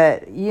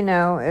 but,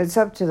 it's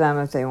up to them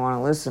if they want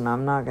to listen.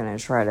 I'm not going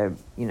to try to,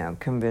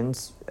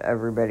 convince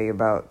everybody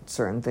about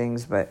certain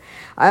things, but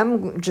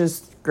I'm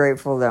just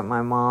grateful that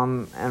my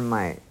mom and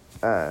my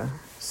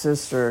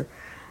sister,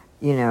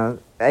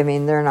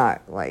 they're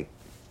not, like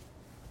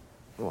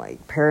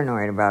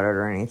paranoid about it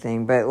or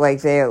anything, but,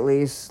 they at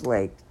least,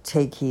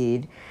 take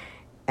heed,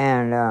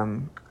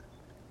 and,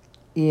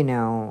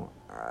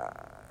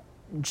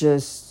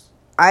 just,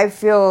 I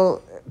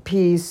feel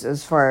peace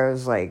as far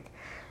as,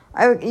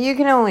 you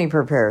can only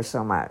prepare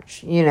so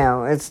much,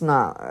 it's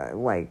not,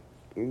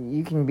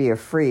 you can be a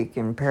freak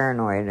and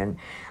paranoid, and,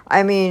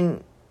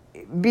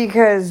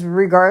 because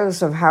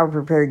regardless of how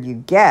prepared you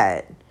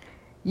get,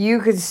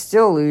 you could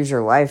still lose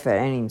your life at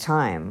any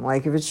time.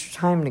 If it's your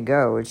time to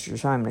go, it's your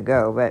time to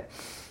go. But,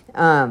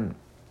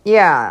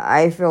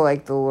 I feel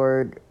like the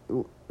Lord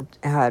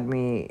told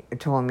me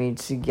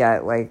to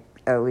get,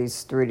 at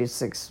least 3 to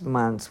 6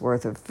 months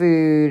worth of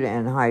food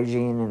and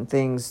hygiene and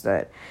things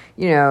that,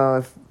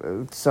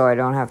 so I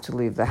don't have to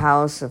leave the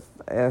house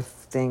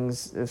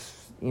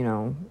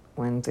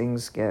when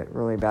things get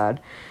really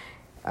bad,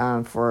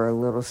 for a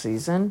little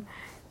season.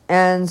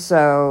 And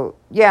so,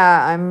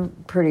 I'm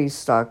pretty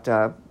stocked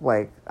up.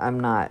 I'm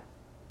not,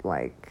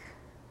 I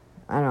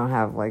don't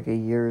have, a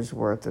year's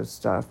worth of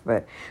stuff.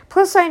 But,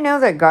 plus I know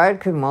that God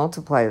could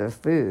multiply the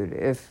food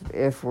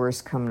if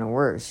worse come to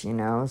worse,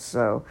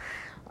 So,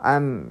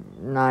 I'm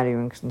not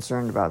even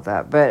concerned about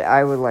that. But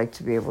I would like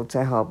to be able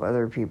to help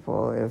other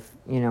people if,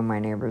 my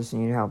neighbors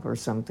need help or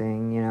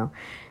something,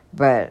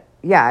 But,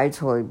 I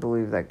totally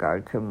believe that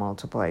God could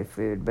multiply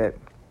food.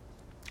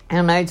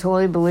 And I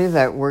totally believe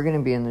that we're going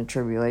to be in the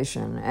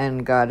tribulation.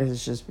 And God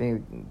has just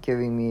been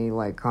giving me,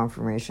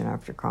 confirmation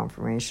after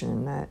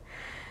confirmation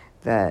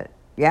that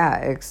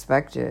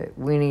expect it.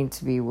 We need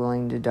to be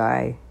willing to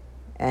die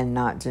and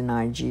not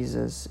deny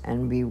Jesus,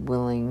 and be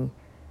willing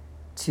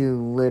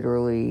to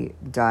literally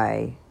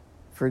die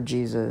for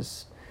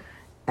Jesus.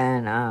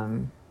 And,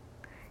 and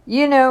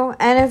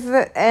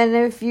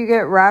if you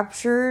get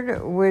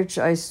raptured, which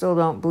I still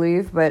don't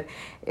believe, but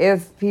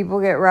if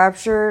people get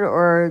raptured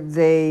or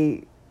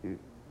they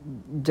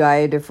die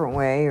a different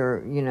way, or,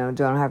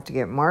 don't have to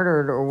get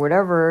martyred or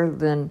whatever,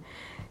 then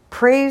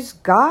praise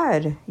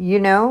God,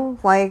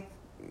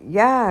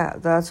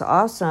 that's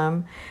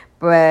awesome.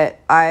 But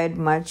I'd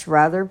much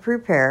rather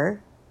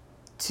prepare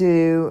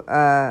to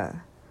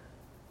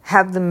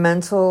have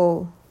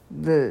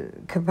the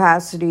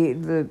capacity,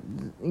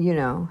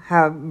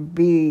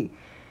 be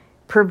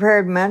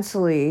prepared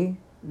mentally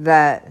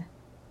that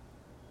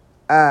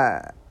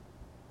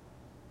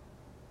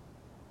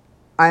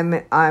I'm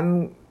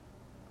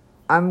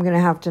going to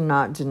have to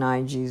not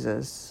deny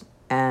Jesus.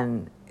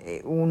 And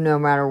no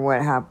matter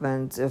what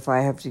happens, if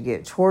I have to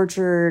get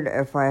tortured,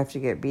 if I have to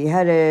get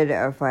beheaded,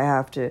 if I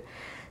have to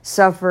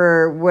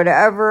suffer,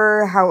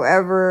 whatever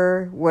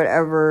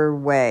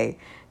way,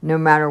 no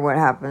matter what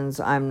happens,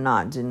 I'm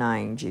not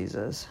denying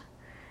Jesus.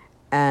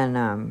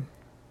 And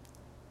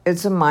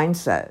it's a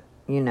mindset,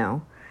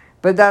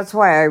 But that's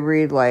why I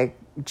read,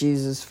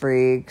 Jesus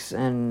Freaks,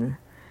 and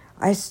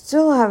I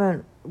still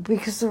haven't,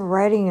 because the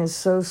writing is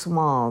so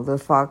small, the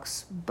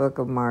Fox's Book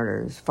of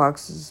Martyrs. The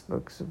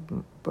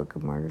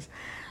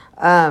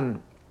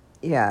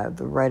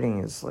writing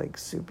is,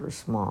 super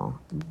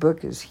small. The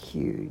book is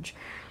huge.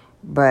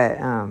 But,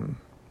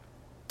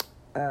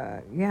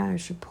 I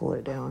should pull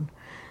it down.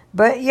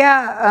 But,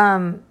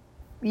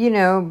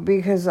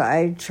 because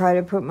I try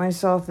to put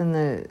myself in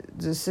the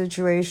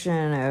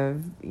situation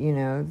of,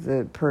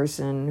 the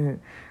person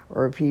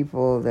or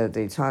people that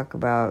they talk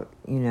about,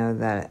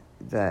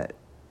 that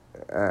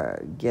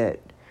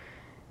get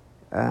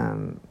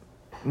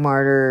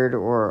martyred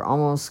or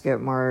almost get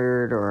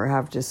martyred or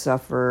have to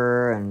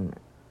suffer and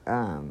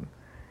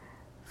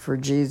for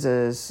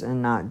Jesus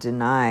and not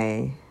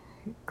deny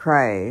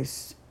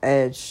Christ.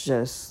 It's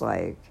just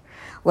like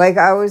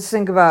I always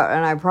think about,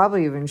 and I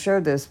probably even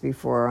showed this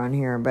before on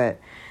here, but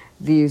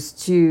these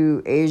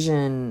two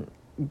Asian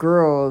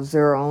girls,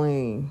 they're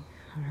only,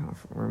 I don't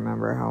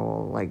remember how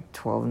old,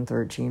 12 and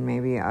 13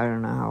 maybe, I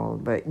don't know how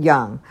old, but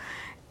young.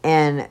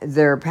 And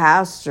their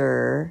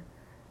pastor,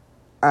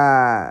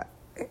 who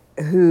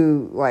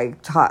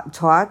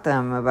taught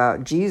them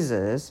about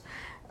Jesus,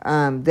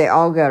 they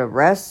all got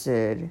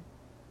arrested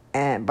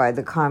by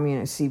the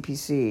communist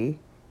CPC,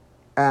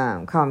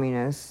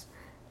 communists.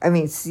 I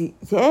mean,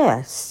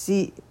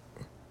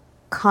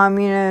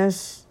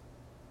 communist.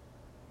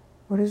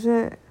 What is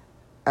it?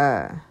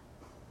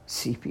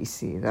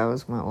 CPC. That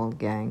was my old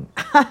gang.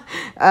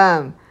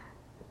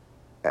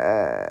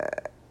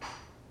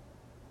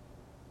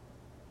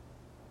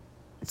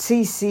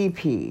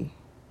 CCP.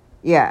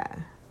 Yeah.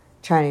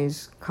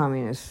 Chinese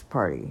Communist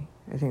Party.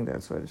 I think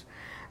that's what it is.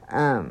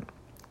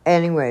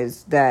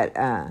 Anyways,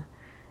 that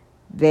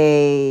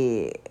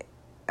they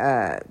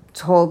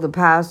told the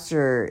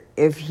pastor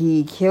if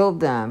he killed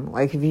them,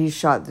 like if he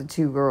shot the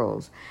 2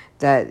 girls,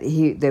 that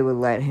they would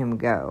let him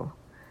go.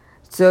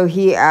 So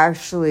he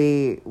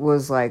actually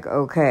was like,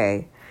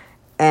 okay.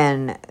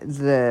 And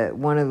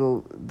one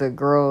of the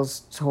girls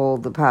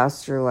told the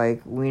pastor,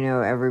 like, we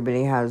know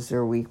everybody has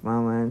their weak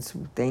moments.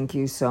 Thank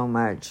you so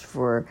much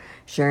for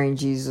sharing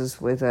Jesus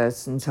with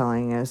us and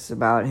telling us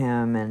about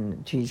him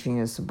and teaching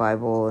us the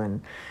Bible,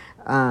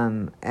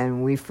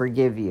 and we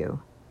forgive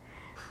you.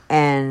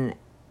 And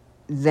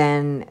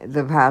then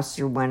the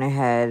pastor went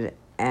ahead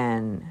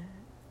and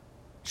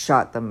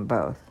shot them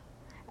both.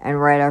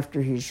 And right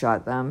after he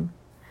shot them,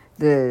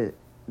 the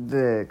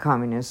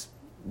communists,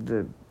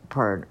 the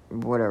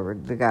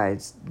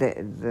guys,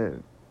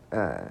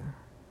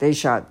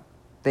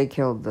 they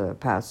killed the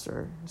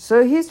pastor.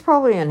 So he's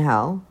probably in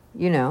hell,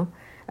 I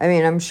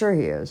mean, I'm sure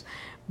he is.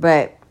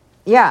 But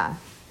yeah,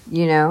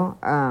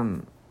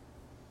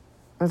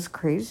 that's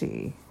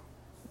crazy,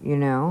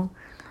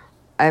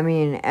 I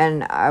mean,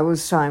 and I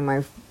was telling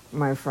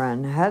my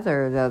friend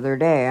Heather the other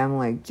day, I'm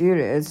like, dude,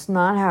 it's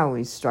not how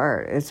we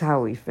start, it's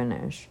how we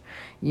finish.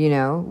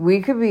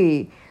 We could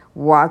be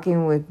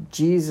walking with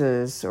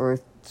Jesus, or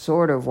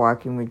sort of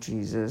walking with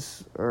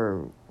Jesus,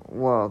 or,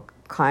 well,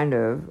 kind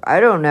of, I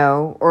don't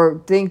know,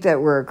 or think that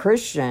we're a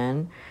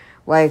Christian,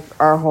 like,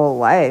 our whole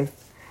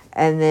life,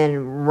 and then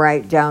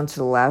right down to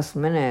the last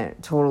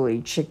minute, totally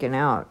chicken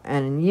out.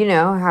 And you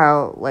know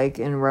how, like,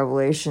 in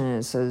Revelation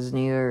it says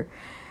neither,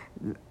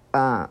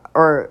 not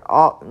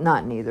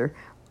neither,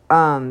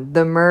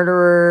 the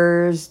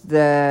murderers,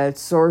 the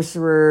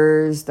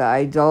sorcerers, the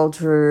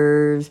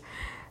idolaters,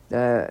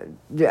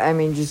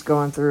 just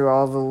going through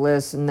all the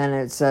lists, and then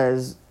it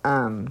says,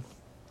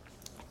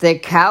 the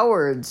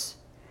cowards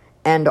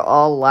and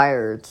all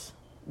liars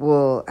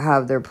will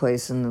have their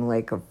place in the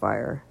lake of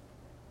fire.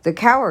 The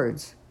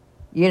cowards,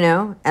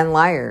 and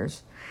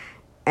liars.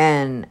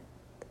 And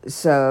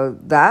so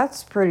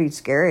that's pretty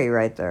scary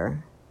right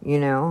there. I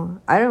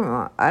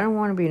don't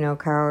want to be no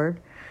coward,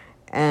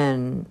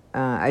 and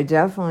I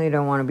definitely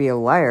don't want to be a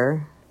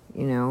liar.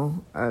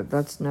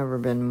 That's never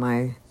been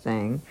my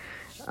thing.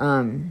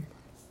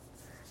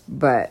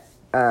 But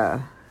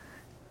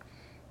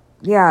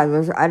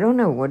yeah, I don't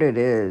know what it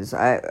is.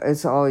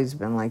 It's always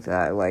been like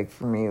that. Like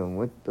for me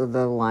with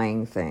the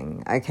lying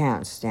thing, I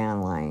can't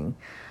stand lying.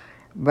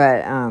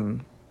 But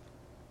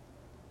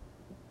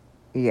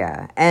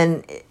yeah,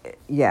 and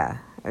yeah,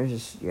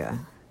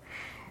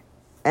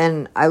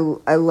 and I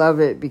love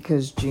it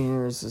because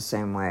Junior is the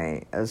same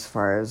way as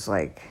far as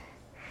like,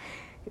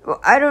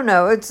 I don't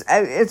know.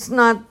 It's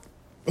not.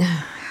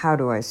 How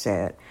do I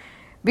say it?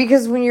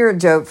 Because when you're a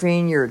dope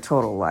fiend, you're a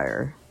total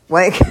liar.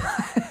 Like,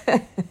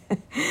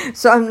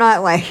 so I'm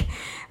not like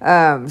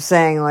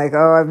saying like,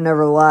 oh, I've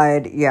never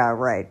lied. Yeah,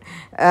 right.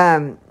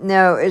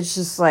 No, it's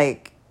just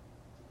like,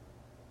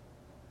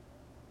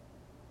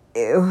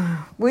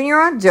 when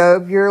you're on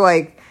dope, you're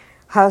like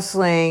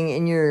hustling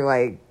and you're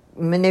like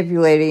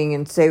manipulating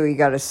and say what you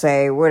gotta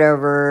say,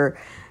 whatever,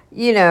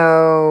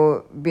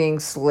 being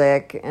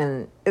slick,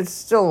 and it's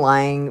still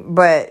lying,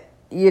 but,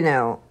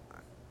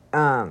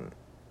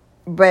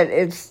 but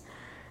it's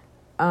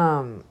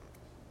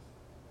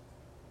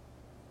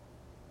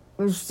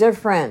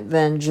different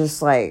than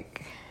just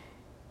like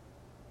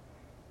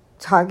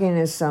talking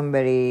to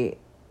somebody,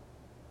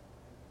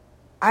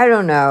 I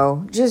don't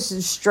know,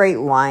 just straight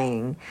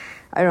lying.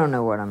 I don't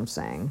know what I'm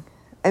saying.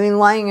 I mean,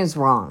 lying is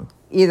wrong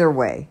either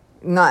way.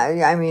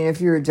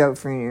 If you're a dope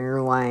fiend and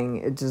you're lying,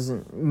 it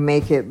doesn't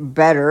make it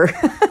better.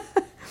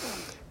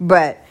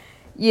 But,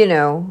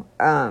 yeah,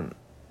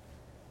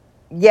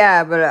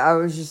 but I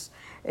was just,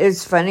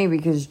 it's funny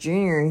because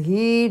Junior,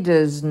 he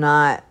does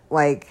not,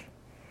 like,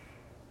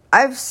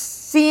 I've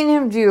seen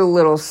him do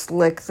little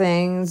slick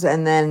things,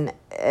 and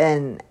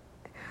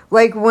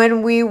like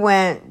when we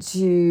went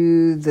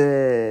to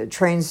the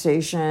train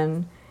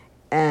station,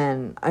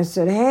 and I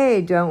said,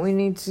 hey, don't we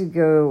need to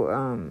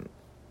go,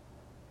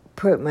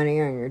 put money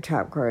on your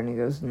tap card? And he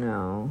goes,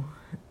 no.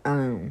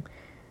 I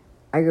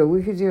go,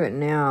 we could do it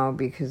now,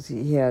 because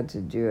he had to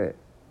do it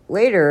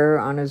later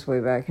on his way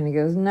back, and he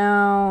goes,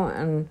 no,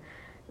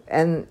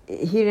 and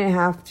he didn't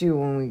have to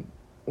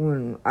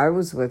when I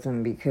was with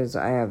him, because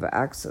I have an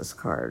access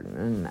card,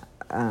 and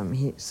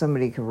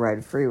somebody could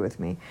ride free with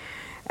me.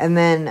 And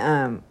then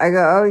I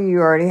go, oh, you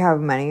already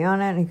have money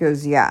on it? And he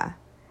goes, yeah.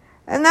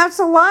 And that's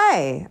a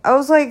lie. I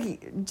was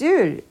like,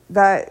 dude,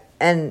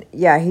 and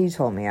yeah, he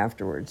told me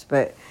afterwards,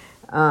 but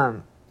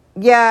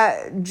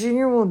Yeah,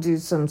 Junior will do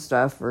some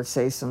stuff or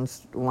say some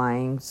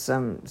lying,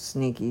 some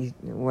sneaky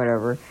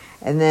whatever,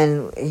 and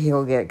then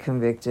he'll get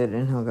convicted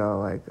and he'll go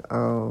like,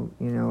 "Oh,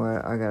 you know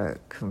what? I gotta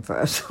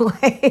confess."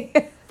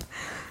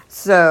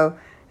 So,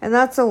 and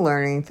that's a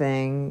learning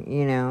thing,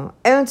 you know.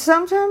 And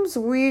sometimes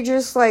we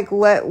just like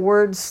let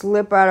words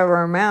slip out of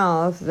our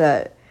mouth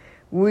that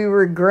we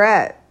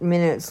regret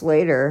minutes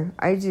later.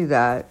 I do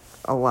that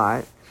a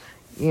lot,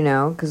 you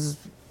know, because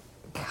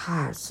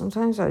God,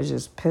 sometimes I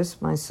just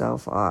piss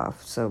myself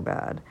off so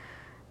bad.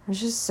 I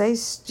just say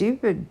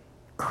stupid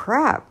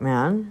crap,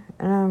 man.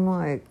 And I'm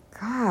like,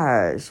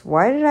 gosh,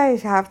 why did I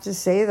have to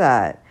say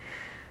that?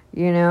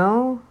 You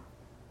know?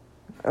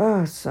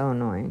 Oh, so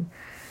annoying.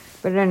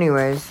 But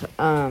anyways,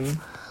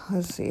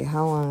 let's see,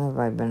 how long have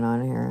I been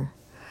on here?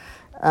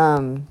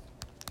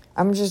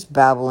 I'm just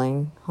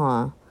babbling,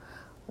 huh?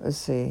 Let's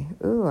see.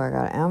 Ooh, I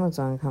got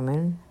Amazon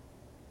coming.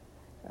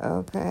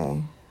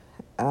 Okay.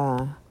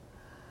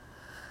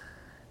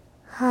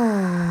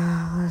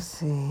 Let's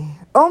see.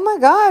 Oh my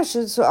gosh,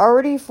 it's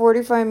already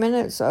 45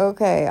 minutes.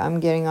 Okay, I'm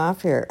getting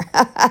off here.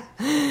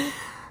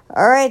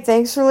 All right,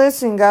 thanks for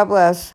listening. God bless.